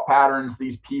thought patterns,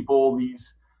 these people,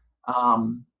 these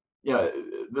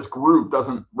this group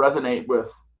doesn't resonate with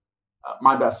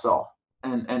my best self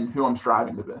and who I'm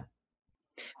striving to be.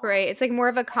 Right. It's like more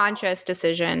of a conscious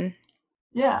decision.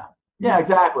 Yeah,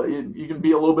 exactly. You can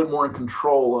be a little bit more in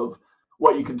control of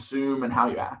what you consume and how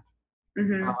you act.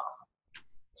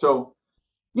 So,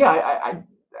 yeah,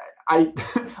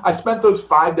 I spent those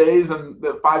 5 days and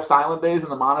the 5 silent days in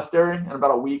the monastery, and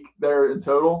about a week there in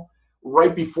total,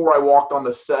 right before I walked on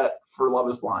the set for Love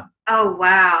Is Blind. Oh,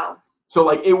 wow. So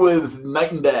like it was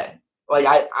night and day. Like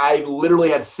I literally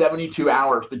had 72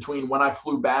 hours between when I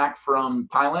flew back from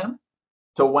Thailand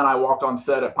to when I walked on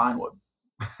set at Pinewood.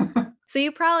 So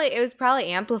it was probably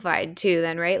amplified too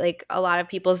then, right? Like a lot of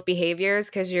people's behaviors,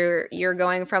 because you're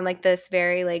going from like this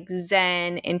very like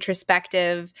Zen,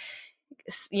 introspective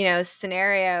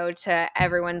scenario to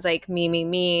everyone's like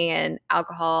me and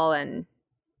alcohol and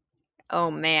oh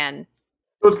man.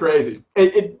 It was crazy.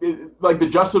 It like the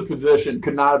juxtaposition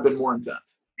could not have been more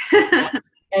intense.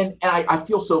 And I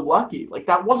feel so lucky. Like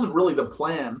that wasn't really the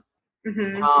plan.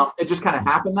 It just kind of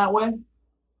happened that way.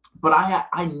 But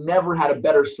I never had a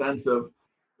better sense of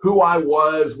who I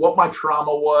was, what my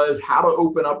trauma was, how to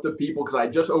open up to people, because I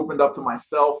just opened up to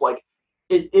myself. Like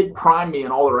it primed me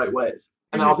in all the right ways.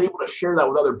 And then I was able to share that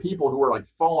with other people who were like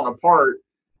falling apart.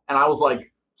 And I was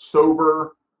like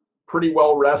sober, pretty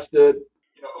well rested,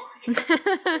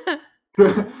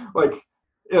 like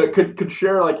could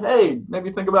share like, hey,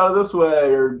 maybe think about it this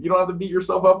way, or you don't have to beat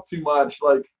yourself up too much.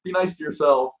 Like be nice to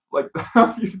yourself. Like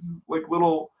like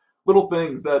little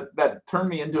things that turned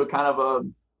me into a kind of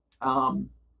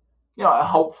a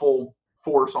helpful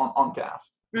force on cast.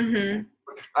 Which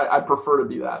I prefer to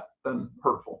be that than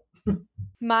hurtful.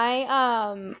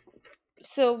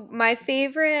 So my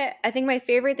favorite thing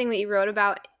that you wrote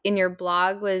about in your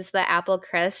blog was the apple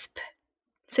crisp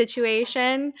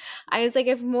situation. I was like,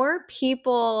 if more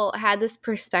people had this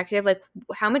perspective, like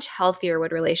how much healthier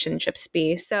would relationships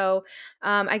be? So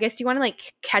I guess, do you want to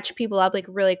like catch people up like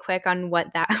really quick on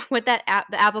the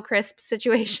apple crisp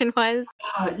situation was?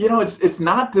 It's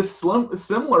not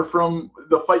dissimilar from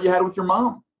the fight you had with your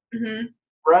mom,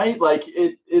 right? Like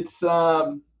it's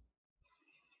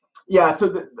yeah.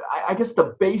 So I guess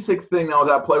the basic thing that was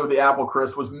at play with the apple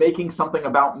crisp was making something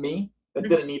about me that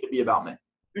didn't need to be about me.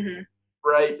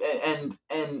 Right. And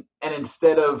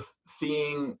instead of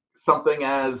seeing something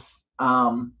as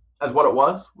what it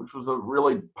was, which was a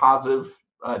really positive,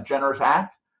 generous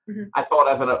act, I saw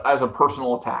it as a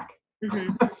personal attack.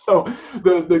 So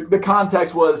the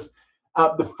context was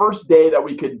the first day that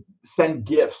we could send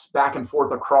gifts back and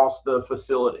forth across the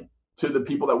facility to the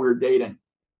people that we were dating.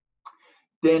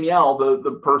 Danielle,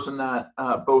 the person that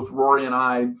both Rory and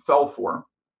I fell for,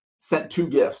 sent 2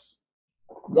 gifts.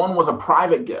 One was a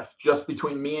private gift just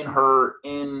between me and her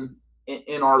in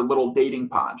our little dating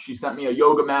pod. She sent me a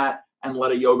yoga mat and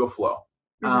let a yoga flow.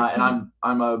 And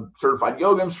I'm a certified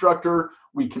yoga instructor.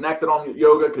 We connected on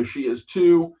yoga because she is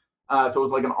too. So it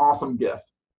was like an awesome gift.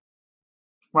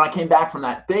 When I came back from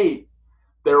that date,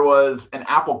 there was an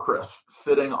apple crisp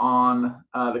sitting on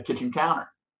the kitchen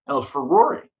counter. And it was for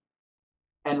Rory.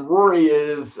 And Rory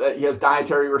he has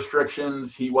dietary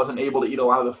restrictions. He wasn't able to eat a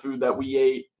lot of the food that we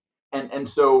ate. And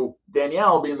so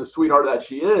Danielle, being the sweetheart that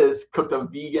she is, cooked a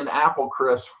vegan apple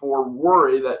crisp for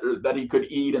Rory that he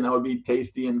could eat and that would be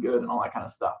tasty and good and all that kind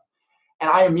of stuff. And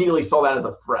I immediately saw that as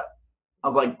a threat. I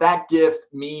was like, that gift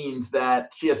means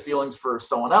that she has feelings for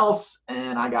someone else,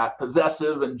 and I got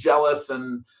possessive and jealous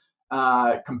and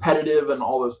competitive and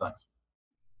all those things.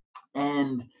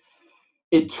 And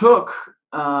it took,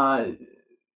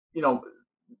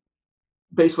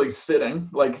 basically sitting,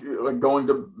 like going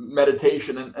to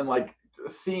meditation and like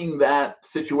seeing that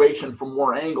situation from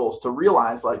more angles to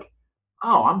realize like,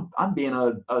 oh, I'm being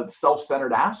a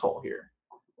self-centered asshole here.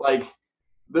 Like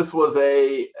this was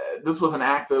an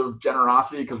act of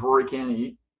generosity because Rory can't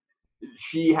eat.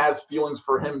 She has feelings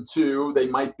for him too. They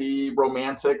might be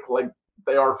romantic like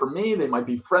they are for me. They might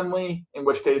be friendly, in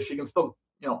which case she can still,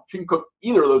 she can cook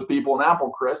either of those people an apple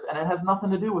crisp and it has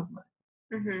nothing to do with me.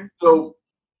 So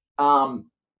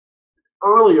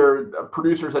earlier,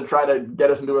 producers had tried to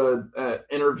get us into an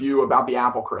interview about the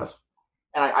apple crisp,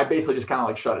 and I basically just kind of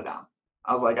like shut it down.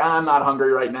 I was like, I'm not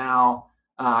hungry right now.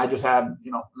 I just had an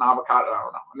avocado. I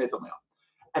don't know. I made something up.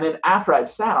 And then after I'd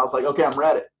sat, I was like, okay, I'm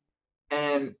ready.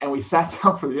 And we sat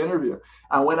down for the interview.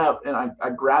 I went up and I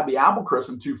grabbed the apple crisp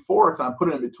and 2 forks and I put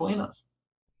it in between us.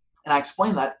 And I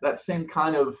explained that same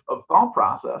kind of thought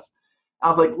process. I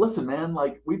was like, listen, man,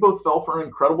 like we both fell for an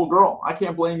incredible girl. I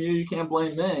can't blame you. You can't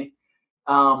blame me.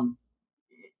 And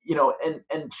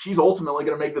she's ultimately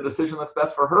going to make the decision that's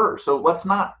best for her. So let's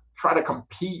not try to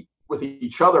compete with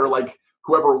each other. Like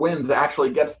whoever wins actually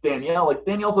gets Danielle. Like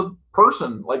Danielle's a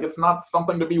person. Like it's not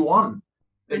something to be won.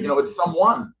 It's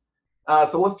someone.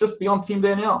 So let's just be on Team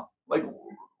Danielle. Like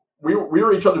we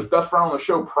were each other's best friend on the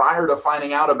show prior to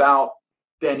finding out about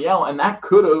Danielle, and that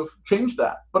could have changed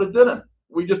that, but it didn't.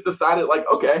 We just decided like,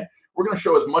 okay, we're going to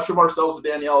show as much of ourselves to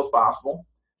Danielle as possible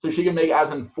so she can make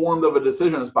as informed of a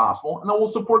decision as possible. And then we'll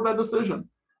support that decision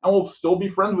and we'll still be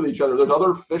friends with each other. There's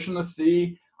other fish in the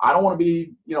sea. I don't want to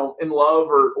be, in love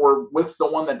or with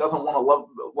someone that doesn't want to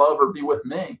love or be with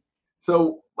me.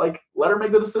 So like, let her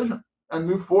make the decision and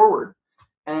move forward.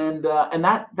 And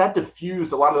that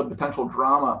diffused a lot of the potential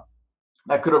drama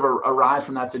that could have arisen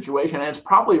from that situation. And it's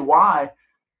probably why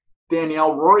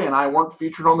Danielle, Rory, and I weren't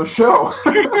featured on the show.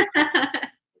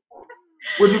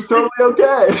 which is totally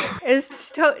okay.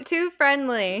 It's too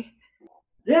friendly.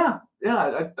 Yeah.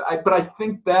 But I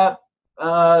think that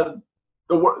the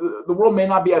world may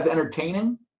not be as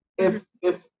entertaining if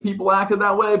people acted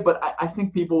that way, but I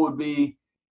think people would be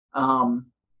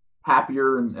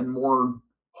happier and more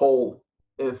whole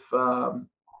if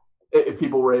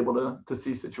people were able to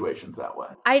see situations that way.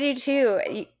 I do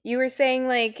too. You were saying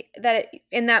like that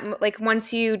in that, like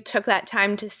once you took that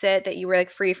time to sit, that you were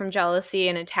like free from jealousy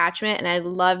and attachment. And I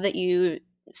love that you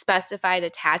specified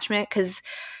attachment, because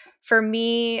for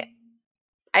me,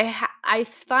 I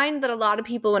find that a lot of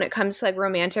people, when it comes to like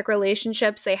romantic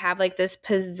relationships, they have like this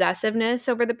possessiveness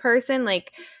over the person,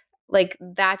 like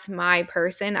that's my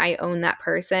person, I own that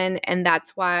person. And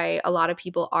that's why a lot of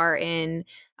people are in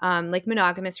like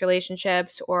monogamous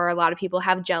relationships, or a lot of people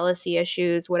have jealousy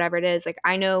issues, whatever it is. Like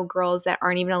I know girls that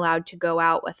aren't even allowed to go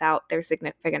out without their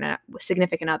significant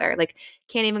other, like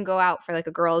can't even go out for like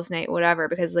a girls night, whatever,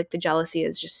 because like the jealousy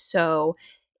is just so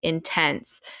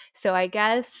intense. So I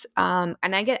guess and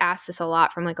I get asked this a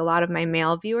lot from like a lot of my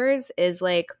male viewers, is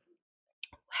like,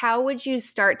 how would you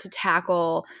start to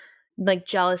tackle like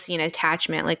jealousy and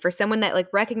attachment, like for someone that like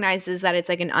recognizes that it's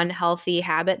like an unhealthy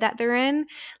habit that they're in?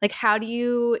 Like how do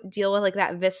you deal with like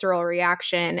that visceral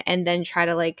reaction and then try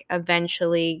to like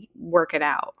eventually work it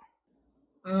out?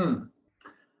 I'm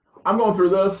going through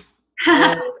this,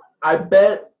 and I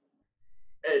bet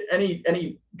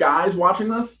any guys watching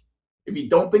this, if you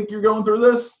don't think you're going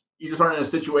through this, you just aren't in a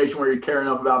situation where you care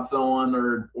enough about someone,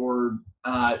 or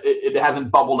it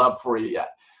hasn't bubbled up for you yet.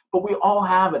 But we all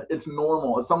have it. It's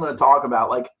normal. It's something to talk about.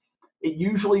 Like, it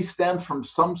usually stems from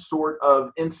some sort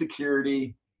of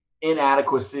insecurity,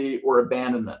 inadequacy, or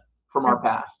abandonment from our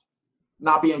past,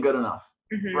 not being good enough,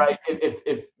 right?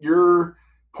 If your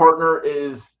partner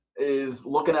is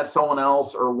looking at someone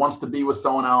else or wants to be with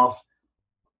someone else,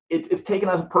 it's taken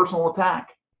as a personal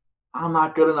attack. I'm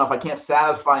not good enough. I can't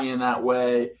satisfy you in that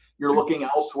way. You're looking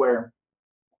elsewhere.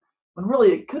 When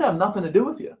really it could have nothing to do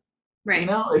with you. Right. You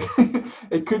know,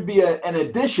 it could be an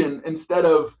addition instead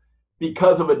of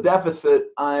because of a deficit,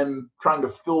 I'm trying to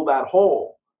fill that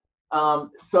hole.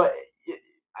 So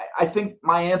I think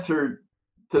my answer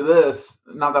to this,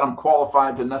 not that I'm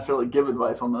qualified to necessarily give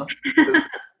advice on this,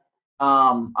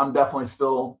 I'm definitely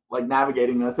still like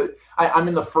navigating this. I'm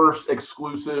in the first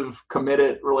exclusive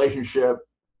committed relationship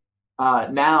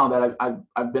now that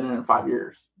I've been in it 5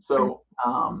 years. So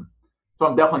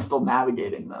I'm definitely still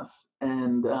navigating this.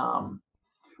 And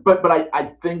but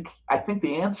I think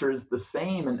the answer is the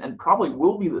same, and probably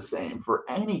will be the same for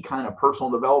any kind of personal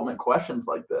development questions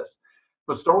like this.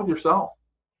 But start with yourself.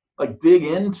 Like dig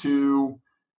into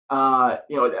I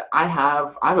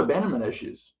have abandonment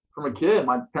issues from a kid.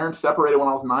 My parents separated when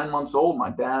I was 9 months old.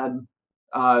 My dad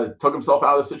took himself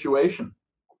out of the situation.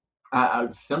 I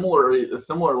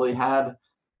similarly had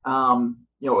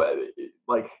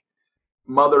like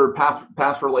mother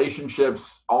past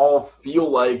relationships all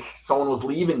feel like someone was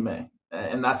leaving me,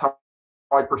 and that's how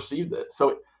I perceived it.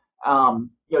 So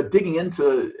digging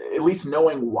into at least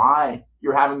knowing why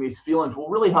you're having these feelings will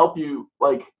really help you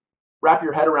like wrap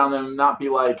your head around them and not be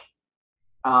like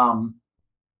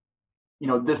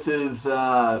this is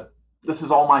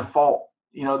all my fault.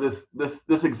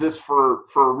 This exists for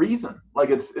a reason. Like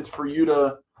it's for you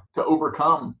to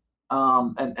overcome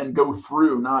and go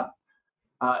through, not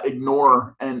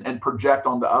ignore and project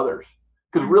onto others.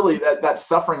 Because really that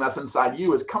suffering that's inside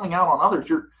you is coming out on others.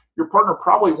 Your partner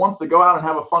probably wants to go out and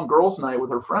have a fun girls' night with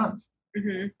her friends,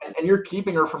 and you're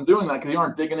keeping her from doing that because you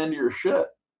aren't digging into your shit.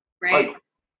 Right.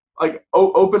 Like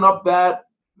open up that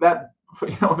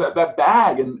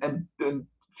bag and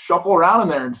shuffle around in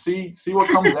there and see what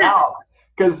comes out.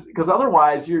 Because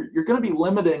otherwise you're going to be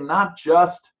limiting not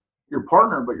just your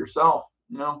partner but yourself.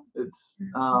 It's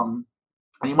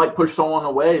and you might push someone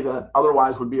away that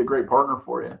otherwise would be a great partner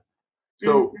for you.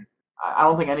 So I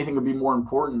don't think anything would be more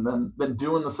important than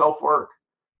doing the self work.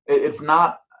 It's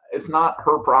not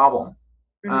her problem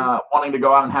wanting to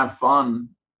go out and have fun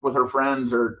with her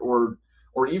friends or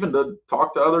even to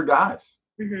talk to other guys.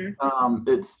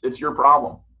 It's your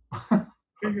problem.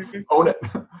 Own it.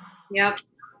 Yep.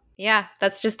 Yeah,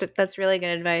 that's really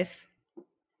good advice.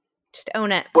 Just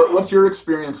own it. What's your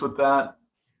experience with that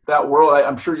world?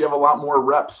 I'm sure you have a lot more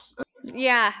reps.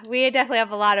 Yeah, we definitely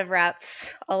have a lot of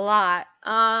reps. A lot.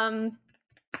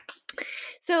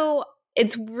 So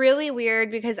it's really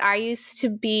weird because I used to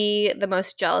be the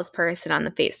most jealous person on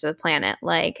the face of the planet.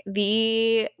 Like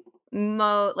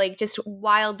like just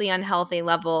wildly unhealthy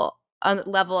level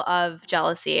of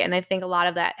jealousy. And I think a lot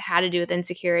of that had to do with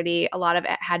insecurity. A lot of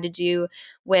it had to do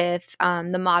with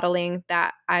the modeling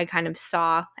that I kind of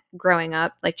saw growing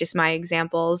up, like just my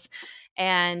examples.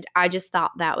 And I just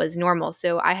thought that was normal.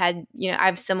 So I had, I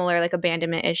have similar like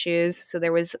abandonment issues. So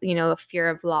there was, a fear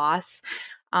of loss.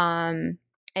 And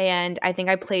I think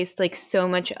I placed like so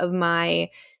much of my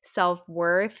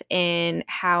self-worth in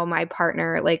how my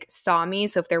partner like saw me.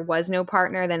 So if there was no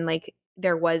partner, then like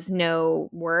there was no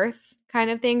worth kind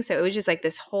of thing. So it was just like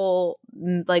this whole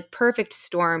like perfect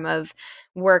storm of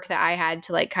work that I had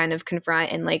to like kind of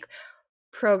confront and like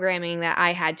programming that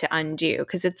I had to undo,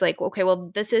 because it's like, okay, well,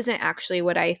 this isn't actually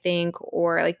what I think,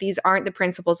 or like these aren't the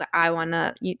principles that I want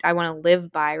to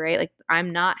live by, right? Like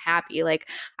I'm not happy. Like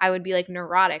I would be like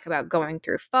neurotic about going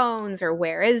through phones or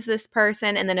where is this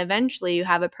person? And then eventually you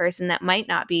have a person that might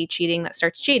not be cheating that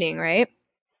starts cheating, right?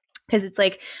 Because it's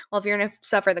like, well, if you're going to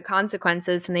suffer the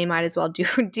consequences, then they might as well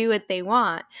do what they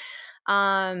want.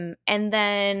 And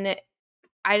then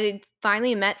I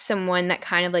finally met someone that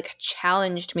kind of like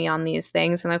challenged me on these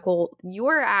things. I'm like, well,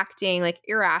 you're acting like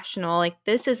irrational. Like,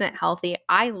 this isn't healthy.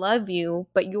 I love you,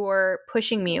 but you're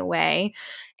pushing me away.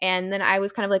 And then I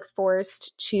was kind of like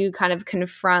forced to kind of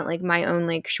confront like my own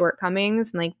like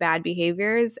shortcomings and like bad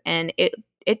behaviors. And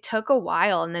it took a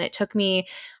while. And then it took me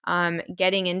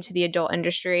getting into the adult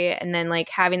industry and then like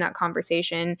having that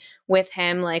conversation with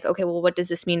him, like, okay, well, what does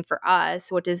this mean for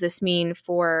us? What does this mean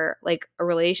for like a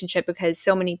relationship? Because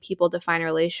so many people define a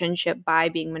relationship by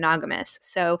being monogamous.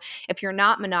 So if you're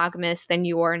not monogamous, then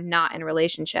you're not in a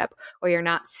relationship, or you're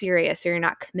not serious, or you're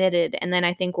not committed. And then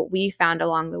I think what we found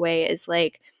along the way is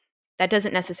like, that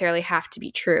doesn't necessarily have to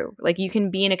be true. Like you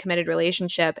can be in a committed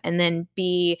relationship and then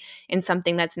be in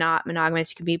something that's not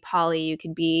monogamous. You could be poly, you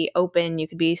could be open, you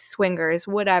could be swingers,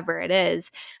 whatever it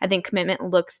is. I think commitment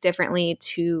looks differently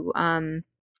to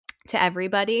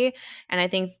everybody. And I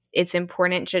think it's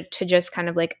important to just kind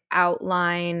of like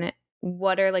outline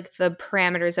what are like the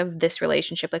parameters of this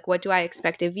relationship. Like, what do I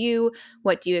expect of you?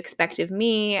 What do you expect of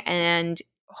me? And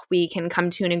we can come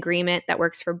to an agreement that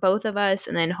works for both of us,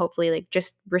 and then hopefully like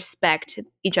just respect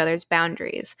each other's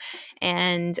boundaries.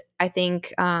 And I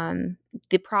think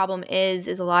the problem is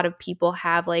a lot of people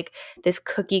have like this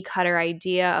cookie cutter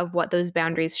idea of what those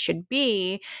boundaries should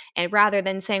be, and rather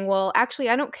than saying, well, actually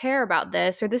I don't care about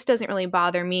this, or this doesn't really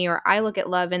bother me, or I look at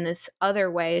love in this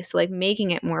other way. So like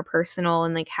making it more personal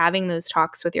and like having those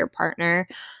talks with your partner,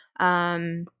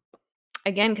 again,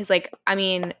 because like, I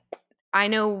mean, I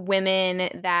know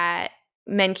women that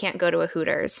men can't go to a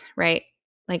Hooters, right?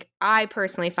 Like I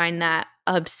personally find that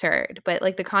absurd, but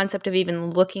like the concept of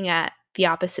even looking at the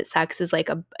opposite sex is like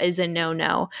a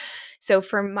no-no. So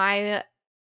for my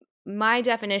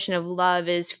definition of love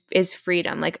is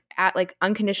freedom. Like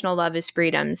unconditional love is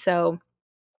freedom. So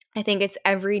I think it's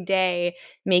every day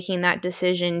making that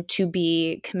decision to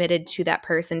be committed to that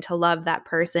person, to love that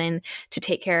person, to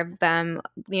take care of them,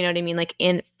 you know what I mean? Like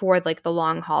in for like the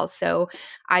long haul. So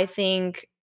I think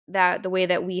that the way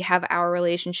that we have our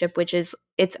relationship, which is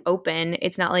it's open,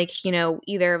 it's not like,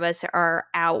 either of us are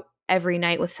out every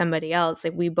night with somebody else.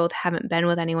 Like we both haven't been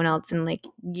with anyone else in like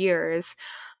years,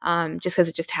 just because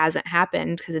it just hasn't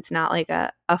happened, because it's not like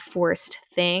a forced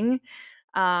thing.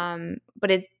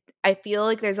 But I feel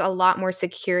like there's a lot more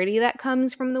security that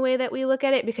comes from the way that we look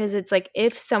at it, because it's like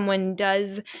if someone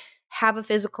does have a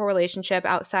physical relationship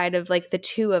outside of like the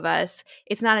two of us,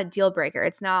 it's not a deal breaker.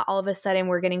 It's not all of a sudden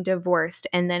we're getting divorced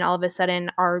and then all of a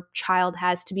sudden our child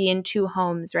has to be in two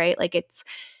homes, right? Like it's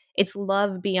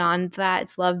love beyond that.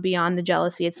 It's love beyond the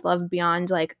jealousy. It's love beyond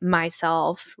like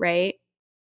myself, right?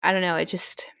 I don't know.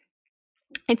 It's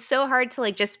so hard to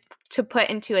like just to put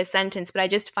into a sentence, but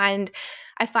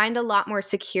I find a lot more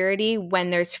security when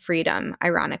there's freedom,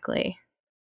 ironically.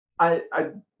 I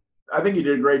think you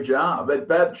did a great job.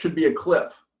 That should be a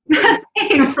clip.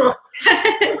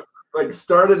 Like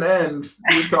start and end,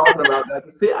 you talking about that.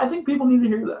 I think people need to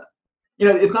hear that.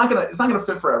 It's not gonna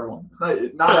fit for everyone.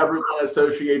 Not everyone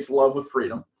associates love with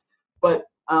freedom, but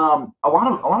a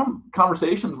lot of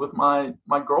conversations with my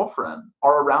girlfriend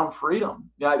are around freedom.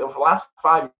 For the last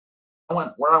 5 years, I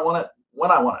went where I want it,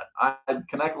 when I want it. I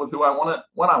connect with who I want it,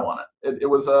 when I want it. It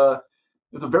was a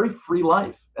very free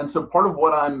life, and so part of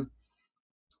what I'm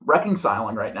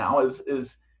reconciling right now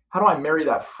is how do I marry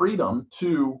that freedom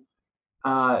to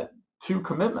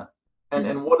commitment,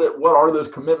 and what are those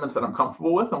commitments that I'm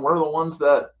comfortable with, and what are the ones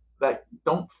that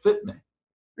don't fit me.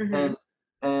 Mm-hmm.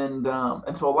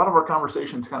 And so a lot of our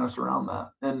conversations kind of surround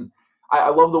that. And I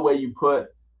love the way you put,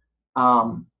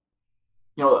 love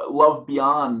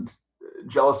beyond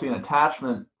jealousy and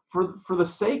attachment for the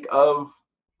sake of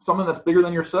something that's bigger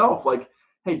than yourself. Like,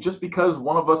 hey, just because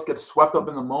one of us gets swept up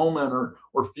in the moment or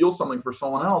feels something for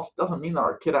someone else doesn't mean that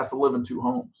our kid has to live in two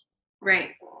homes.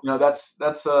 Right. That's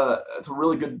a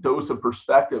really good dose of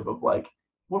perspective of like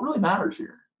what really matters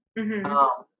here. Mm-hmm.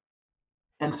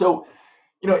 And so,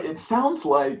 it sounds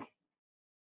like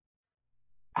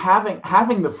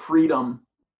having the freedom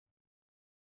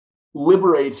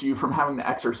liberates you from having to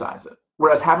exercise it,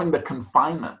 whereas having the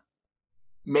confinement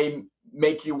may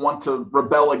make you want to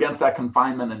rebel against that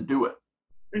confinement and do it.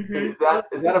 Mm-hmm.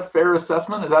 Is that a fair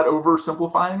assessment? Is that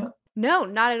oversimplifying it? No,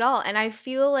 not at all. And I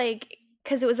feel like,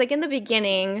 because it was like in the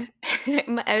beginning,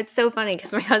 it's so funny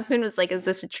because my husband was like, is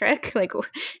this a trick? Like,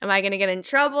 am I going to get in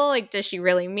trouble? Like, does she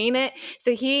really mean it?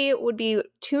 So he would be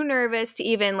too nervous to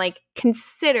even like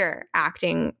consider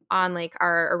acting on like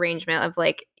our arrangement of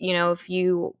like, if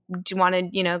you do want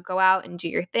to, go out and do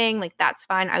your thing, like that's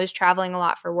fine. I was traveling a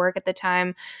lot for work at the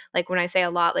time. Like when I say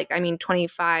a lot, like I mean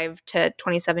 25 to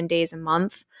 27 days a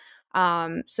month.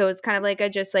 So it's kind of like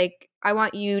I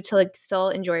want you to like still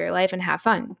enjoy your life and have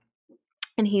fun.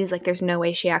 And he was like, there's no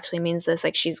way she actually means this.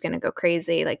 Like she's gonna go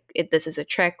crazy. Like this is a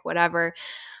trick, whatever.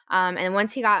 And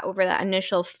once he got over that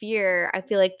initial fear, I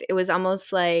feel like it was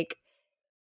almost like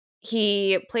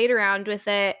he played around with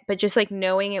it, but just like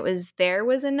knowing it was there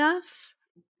was enough.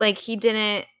 Like he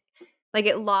didn't like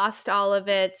it lost all of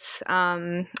its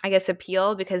I guess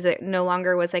appeal because it no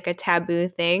longer was like a taboo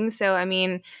thing. So I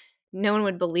mean, no one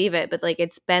would believe it, but like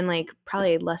it's been like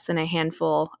probably less than a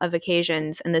handful of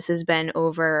occasions, and this has been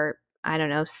over, I don't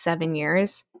know, 7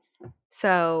 years.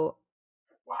 So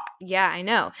yeah, I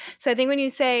know. So I think when you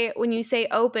say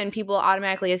open, people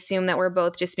automatically assume that we're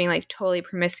both just being like totally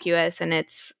promiscuous and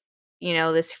it's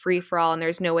this free for all and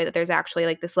there's no way that there's actually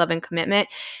like this love and commitment.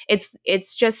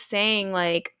 It's just saying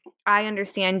like I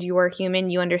understand you're human,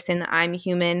 you understand that I'm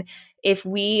human. If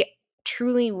we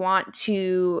truly want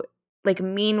to like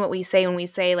mean what we say when we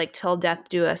say like till death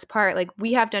do us part, like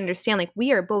we have to understand like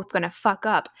we are both going to fuck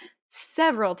up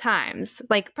several times,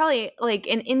 like probably like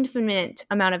an infinite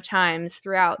amount of times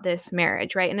throughout this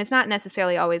marriage, right? And it's not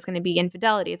necessarily always going to be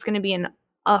infidelity. It's going to be in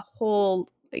a whole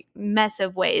like, mess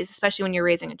of ways, especially when you're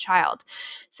raising a child.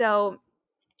 So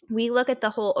we look at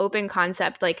the whole open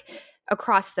concept like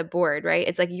across the board, right?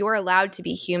 It's like you're allowed to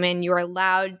be human, you're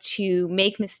allowed to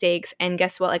make mistakes, and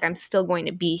guess what? Like I'm still going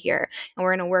to be here and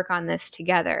we're going to work on this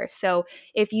together. So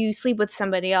if you sleep with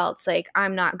somebody else, like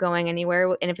I'm not going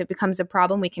anywhere, and if it becomes a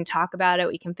problem, we can talk about it,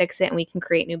 we can fix it, and we can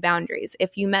create new boundaries.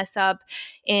 If you mess up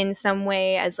in some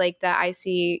way as like that I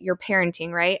see your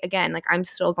parenting, right? Again, like I'm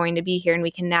still going to be here and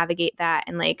we can navigate that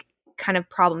and like kind of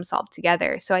problem solve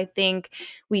together. So I think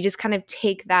we just kind of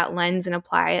take that lens and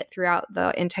apply it throughout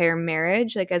the entire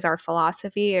marriage, like as our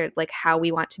philosophy or like how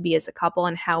we want to be as a couple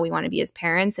and how we want to be as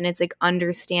parents. And it's like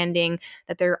understanding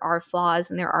that there are flaws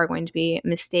and there are going to be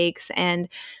mistakes. And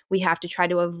we have to try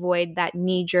to avoid that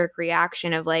knee jerk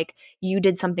reaction of like, you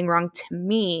did something wrong to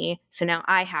me, so now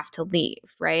I have to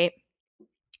leave, right?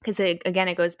 Because again,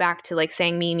 it goes back to like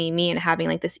saying me and having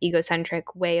like this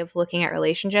egocentric way of looking at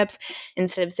relationships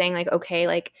instead of saying like, okay,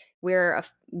 like we're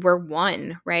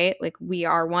one, right? Like we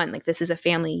are one, like this is a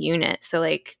family unit. So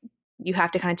like you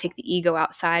have to kind of take the ego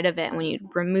outside of it, and when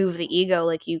you remove the ego,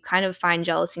 like you kind of find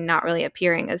jealousy not really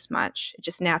appearing as much. It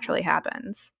just naturally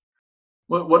happens.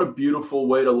 What a beautiful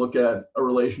way to look at a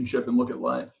relationship and look at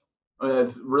life.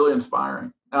 It's really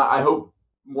inspiring. I hope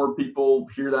more people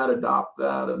hear that, adopt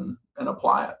that, and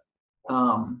apply it.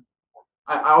 Um,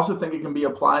 I also think it can be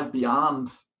applied beyond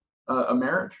a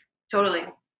marriage. Totally.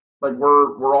 Like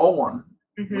we're all one.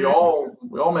 Mm-hmm.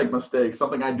 We all make mistakes.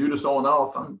 Something I do to someone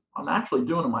else, I'm actually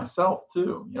doing to myself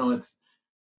too.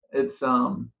 It's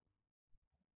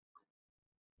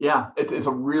yeah, it's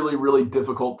a really really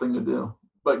difficult thing to do.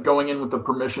 But going in with the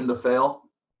permission to fail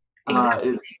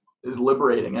Exactly. is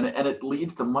liberating, and it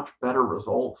leads to much better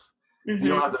results. So you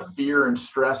don't have the fear and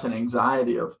stress and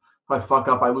anxiety of if I fuck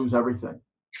up, I lose everything.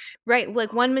 Right.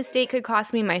 Like one mistake could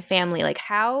cost me my family. Like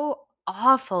how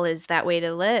awful is that way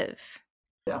to live?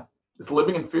 Yeah, it's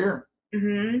living in fear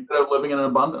Mm-hmm. instead of living in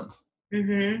abundance.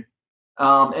 Mm-hmm.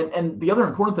 And the other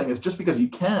important thing is just because you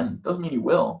can doesn't mean you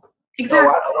will. Exactly.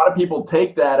 A lot of people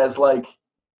take that as like,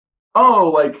 oh,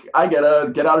 like I get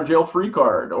a get out of jail free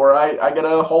card, or I get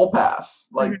a hall pass,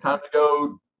 like time to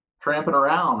go tramping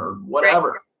around or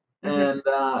whatever. Right. And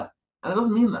it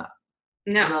doesn't mean that.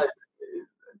 No. You know,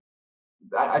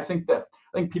 I think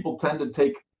people tend to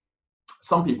take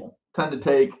some people tend to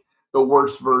take the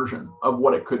worst version of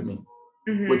what it could mean,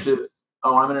 which is,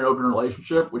 oh, I'm in an open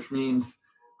relationship, which means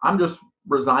I'm just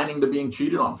resigning to being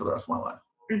cheated on for the rest of my life.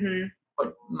 Mm-hmm.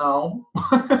 Like, no,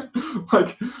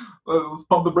 like let's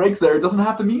pump the brakes there. It doesn't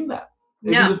have to mean that.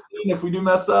 It can just mean if we do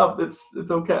mess up, it's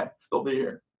okay. Still be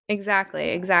here. Exactly.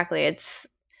 It's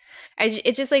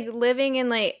just like living in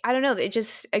like I don't know. It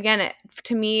just again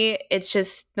to me, it's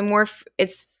just the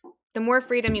more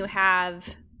freedom you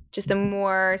have, just the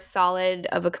more solid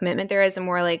of a commitment there is, the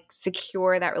more like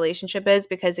secure that relationship is,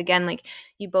 because again, like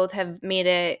you both have made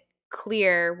it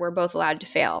clear we're both allowed to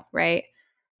fail, right?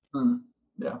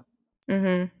 Yeah.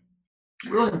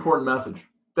 Mm-hmm. Really important message.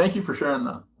 Thank you for sharing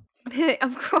that.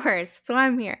 Of course. That's why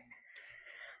I'm here.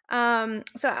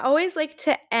 So I always like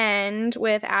to end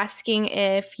with asking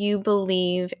if you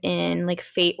believe in like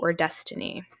fate or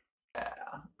destiny.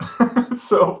 Yeah.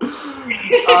 So,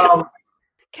 um,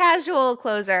 Casual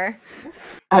closer.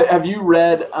 have you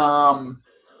read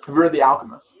The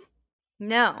Alchemist?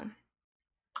 No.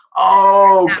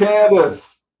 Oh,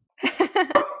 Candace.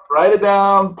 Write it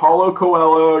down. Paulo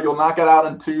Coelho. You'll knock it out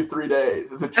in 2-3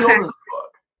 days. It's a children's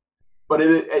book, but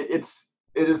it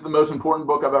is the most important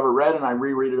book I've ever read, and I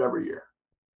reread it every year.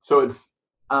 So it's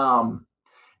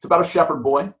about a shepherd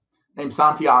boy named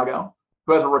Santiago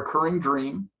who has a recurring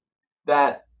dream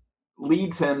that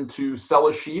leads him to sell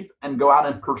his sheep and go out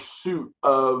in pursuit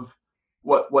of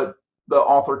what the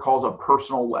author calls a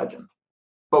personal legend,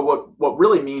 but what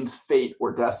really means fate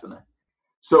or destiny.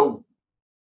 So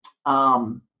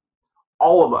all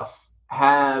of us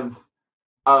have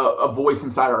a voice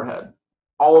inside our head.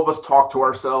 All of us talk to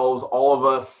ourselves. All of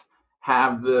us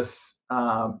have this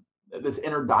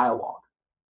inner dialogue.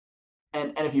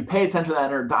 And if you pay attention to that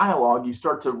inner dialogue, you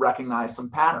start to recognize some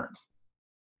patterns.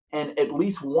 And at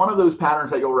least one of those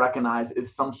patterns that you'll recognize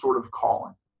is some sort of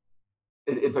calling.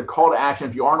 It's a call to action.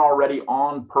 If you aren't already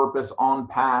on purpose, on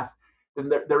path, then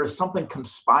there is something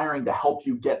conspiring to help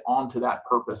you get onto that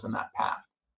purpose and that path,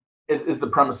 is the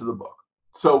premise of the book.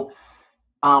 So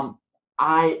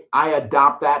I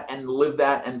adopt that and live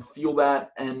that and feel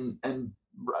that and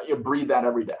breathe that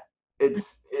every day.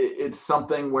 It's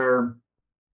something where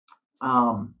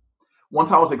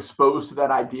once I was exposed to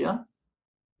that idea,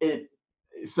 it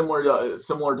similar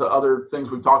to other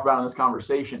things we've talked about in this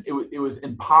conversation, it was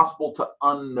impossible to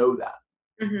unknow that.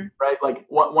 Mm-hmm. Right? Like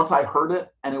once I heard it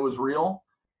and it was real,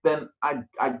 then I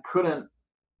couldn't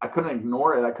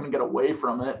ignore it. I couldn't get away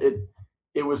from it.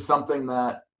 It was something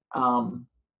that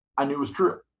I knew was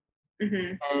true.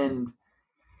 Mm-hmm.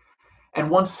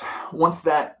 And once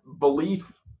that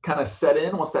belief kind of set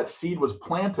in, once that seed was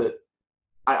planted,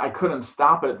 I couldn't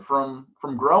stop it from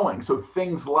growing. So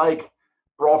things like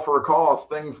Brawl for a Cause,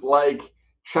 things like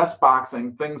chess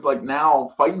boxing, things like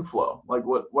now Fight and Flow, like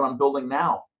what I'm building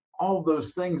now, all of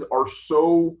those things are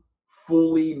so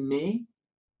fully me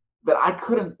that I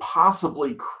couldn't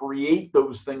possibly create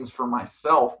those things for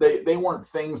myself. They weren't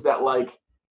things that, like,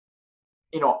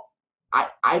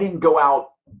 I didn't go out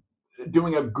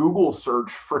doing a Google search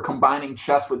for combining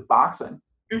chess with boxing.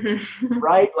 Mm-hmm.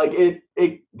 Right? Like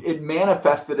it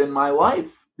manifested in my life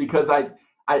because I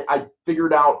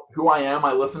figured out who I am.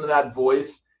 I listened to that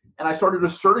voice and I started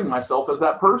asserting myself as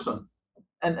that person.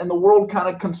 And the world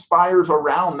kind of conspires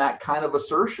around that kind of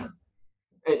assertion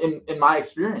in my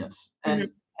experience.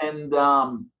 And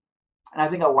I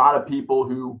think a lot of people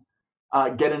who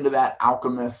get into that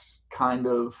alchemist kind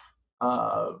of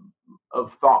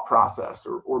thought process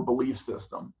or belief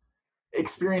system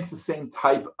experience the same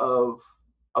type of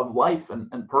life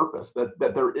and purpose, that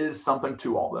there is something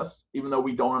to all this, even though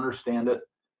we don't understand it.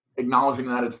 Acknowledging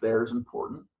that it's there is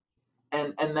important,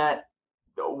 and that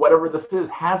whatever this is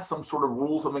has some sort of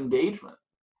rules of engagement.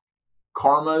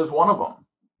 Karma is one of them.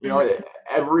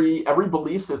 Every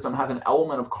belief system has an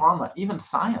element of karma, even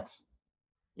science.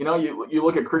 You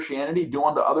look at Christianity, do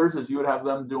unto others as you would have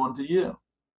them do unto you.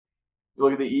 You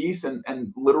look at the East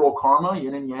and literal karma,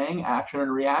 yin and yang, action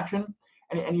and reaction.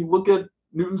 And you look at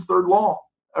Newton's third law,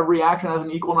 a reaction has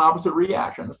an equal and opposite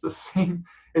reaction. It's the same,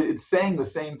 it's saying the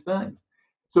same things.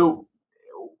 So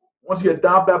once you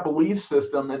adopt that belief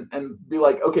system and be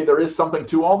like, okay, there is something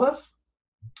to all this,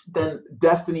 then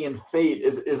destiny and fate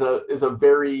is a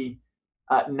very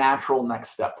natural next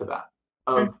step to that.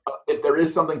 If there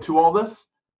is something to all this,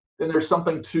 then there's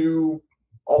something to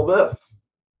all this.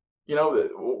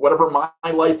 Whatever my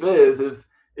life is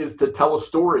to tell a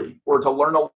story or to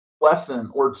learn a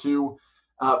lesson or to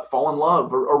fall in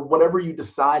love or whatever you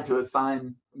decide to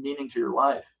assign meaning to your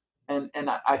life. And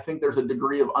I think there's a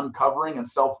degree of uncovering and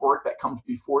self-work that comes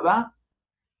before that.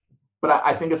 But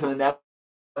I think it's an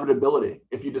inevitability.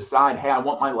 If you decide, hey, I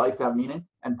want my life to have meaning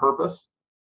and purpose,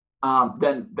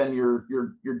 then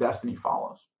your destiny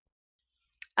follows.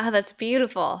 Oh, that's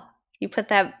beautiful. You put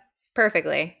that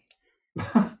perfectly.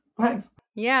 Thanks.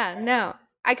 Yeah, no.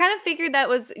 I kind of figured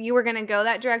you were going to go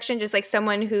that direction, just like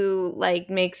someone who like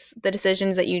makes the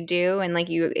decisions that you do, and like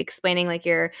you explaining like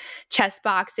your chess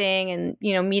boxing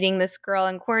and, meeting this girl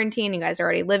in quarantine, you guys are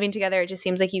already living together. It just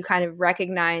seems like you kind of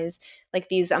recognize like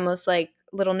these almost like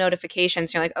little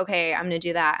notifications. You're like, okay, I'm going to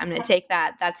do that. I'm going to take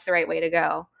that. That's the right way to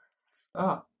go.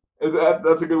 Ah,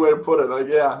 that's a good way to put it. Like,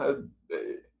 yeah,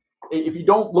 if you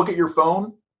don't look at your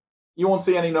phone, you won't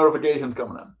see any notifications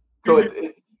coming in. So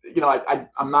it's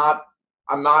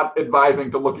I'm not advising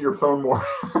to look at your phone more.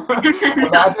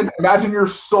 Imagine your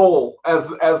soul as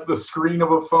the screen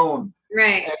of a phone,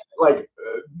 Right. and like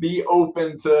be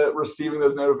open to receiving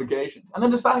those notifications, and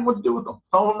then deciding what to do with them.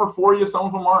 Some of them are for you, some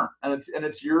of them aren't, and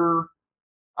it's your.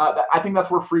 I think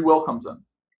that's where free will comes in.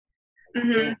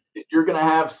 Mm-hmm. You're going to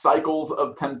have cycles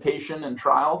of temptation and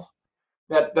trials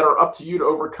that are up to you to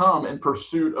overcome in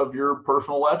pursuit of your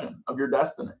personal legend, of your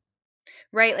destiny.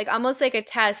 Right, like almost like a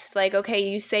test, like, okay,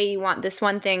 you say you want this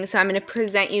one thing, so I'm going to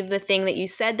present you the thing that you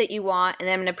said that you want, and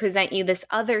then I'm going to present you this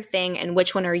other thing, and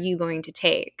which one are you going to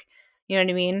take? You know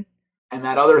what I mean? And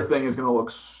that other thing is going to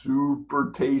look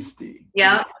super tasty and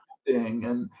Yep. tempting,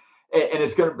 and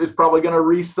it's probably going to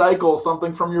recycle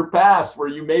something from your past where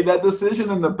you made that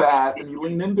decision in the past and you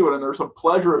lean into it, and there's some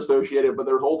pleasure associated, but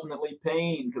there's ultimately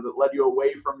pain because it led you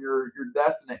away from your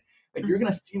destiny. Like, you're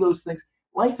going to see those things.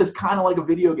 Life is kind of like a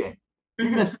video game.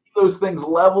 You're going to see those things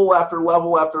level after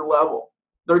level after level.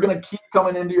 They're going to keep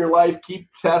coming into your life, keep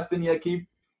testing you, and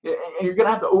you're going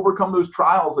to have to overcome those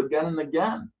trials again and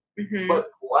again. Mm-hmm. But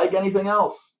like anything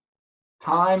else,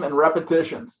 time and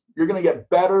repetitions, you're going to get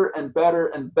better and better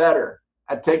and better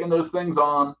at taking those things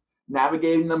on,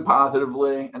 navigating them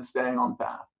positively, and staying on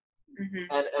path.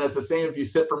 Mm-hmm. And it's the same if you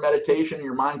sit for meditation and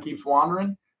your mind keeps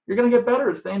wandering, you're going to get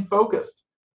better at staying focused,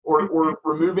 or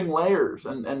removing layers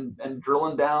and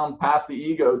drilling down past the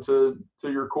ego to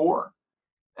your core.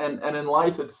 And in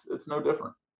life, it's no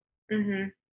different. Mm-hmm.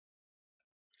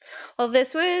 Well,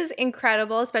 this was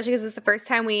incredible, especially because it's the first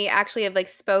time we actually have like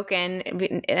spoken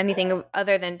anything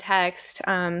other than text.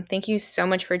 Thank you so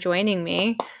much for joining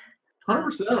me.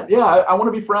 100%. Yeah, I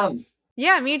want to be friends.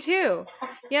 Yeah, me too.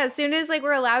 Yeah, as soon as like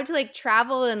we're allowed to like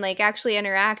travel and like actually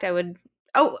interact, I would.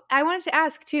 Oh, I wanted to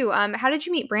ask too. How did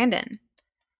you meet Brandon?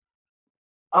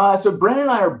 So Brandon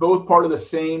and I are both part of the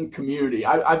same community.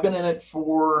 I've been in it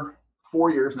for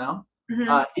 4 years now.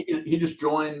 Mm-hmm. He just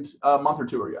joined a month or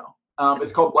two ago.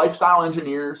 It's called Lifestyle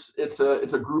Engineers. It's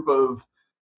a group of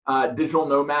digital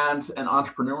nomads and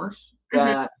entrepreneurs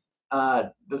that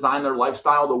design their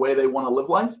lifestyle the way they want to live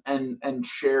life, and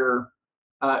share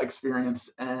experience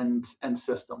and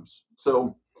systems.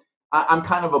 So I'm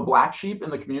kind of a black sheep in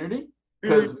the community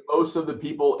because most of the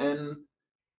people in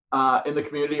the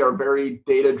community are very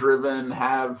data driven,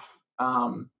 have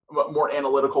more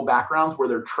analytical backgrounds where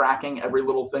they're tracking every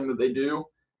little thing that they do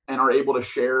and are able to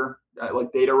share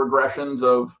like data regressions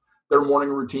of their morning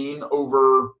routine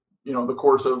over the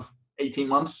course of 18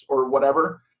 months or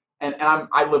whatever. And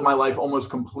I live my life almost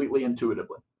completely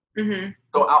intuitively. Mm-hmm.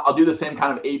 So I'll do the same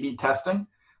kind of A/B testing,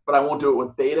 but I won't do it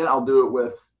with data. I'll do it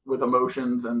with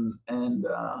emotions and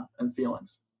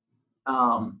feelings.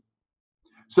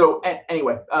 So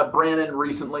anyway, Brandon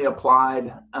recently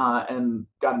applied and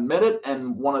got admitted,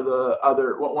 and one of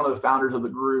the founders of the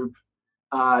group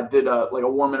did a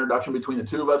warm introduction between the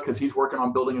two of us because he's working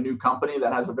on building a new company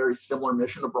that has a very similar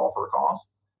mission to Brawl for a Cause.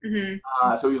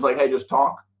 Mm-hmm. So he was like, "Hey, just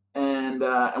talk," and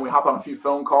we hopped on a few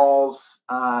phone calls.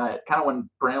 Kind of when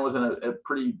Brandon was in a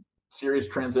pretty serious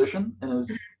transition in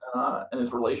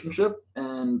his relationship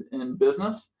and in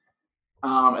business.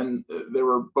 And they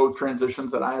were both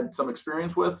transitions that I had some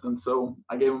experience with, and so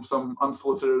I gave him some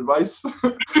unsolicited advice.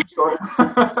 And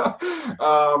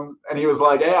he was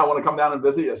like, "Hey, I want to come down and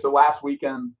visit you." So last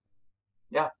weekend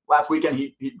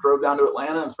he drove down to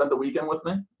Atlanta and spent the weekend with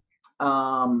me.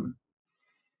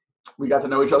 We got to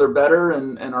know each other better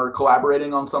and are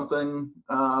collaborating on something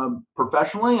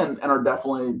professionally, and are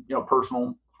definitely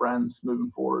personal friends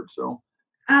moving forward. So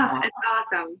that's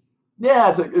awesome. Yeah,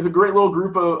 it's a great little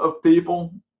group of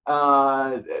people.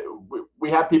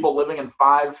 We have people living in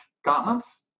 5 continents.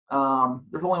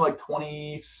 There's only like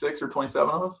 26 or 27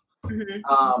 of us.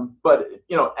 Mm-hmm. But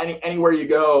anywhere you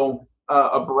go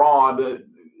abroad,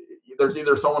 there's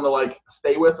either someone to like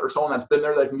stay with, or someone that's been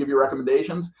there that can give you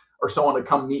recommendations, or someone to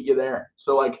come meet you there.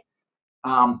 So like,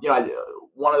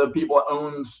 one of the people that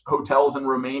owns hotels in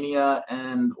Romania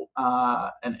and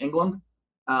England.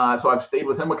 So I've stayed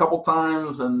with him a couple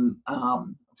times, and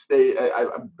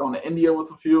I've gone to India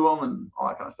with a few of them and all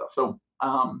that kind of stuff. So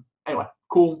anyway,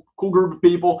 cool group of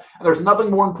people. And there's nothing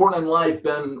more important in life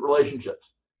than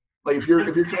relationships. Like if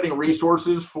you're trading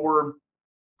resources for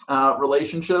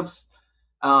relationships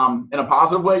in a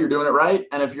positive way, you're doing it right.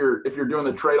 And if you're doing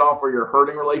the trade-off where you're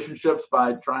hurting relationships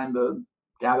by trying to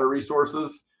gather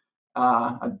resources,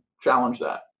 I challenge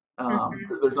that.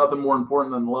 There's nothing more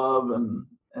important than love and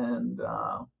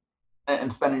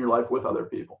spending your life with other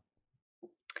people.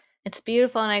 It's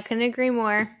beautiful, and I couldn't agree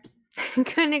more.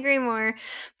 Couldn't agree more.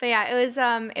 But yeah,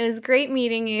 it was great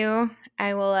meeting you.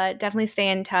 I will definitely stay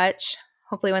in touch.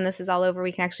 Hopefully when this is all over,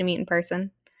 we can actually meet in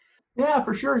person. Yeah,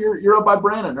 for sure. You're up by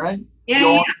Brandon, right?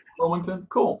 Yeah. Wilmington.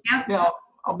 Cool. Yep. Yeah,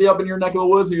 I'll be up in your neck of the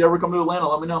woods. If you ever come to Atlanta,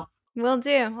 let me know. Will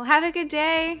do. Well, have a good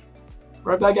day.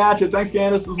 Right back at you. Thanks,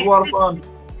 Candace. This was a lot of fun.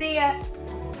 See ya.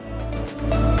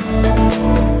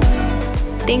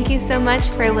 Thank you so much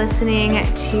for listening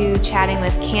to Chatting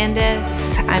with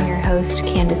Candace. I'm your host,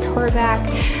 Candace Horback.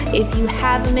 If you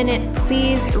have a minute,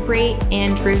 please rate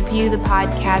and review the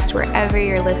podcast wherever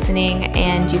you're listening.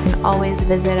 And you can always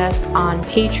visit us on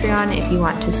Patreon if you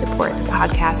want to support the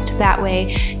podcast. That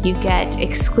way you get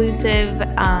exclusive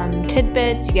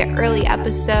tidbits, you get early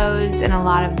episodes, and a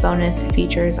lot of bonus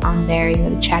features on there. You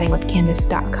can go to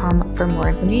chattingwithcandace.com for more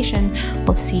information.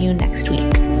 We'll see you next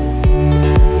week.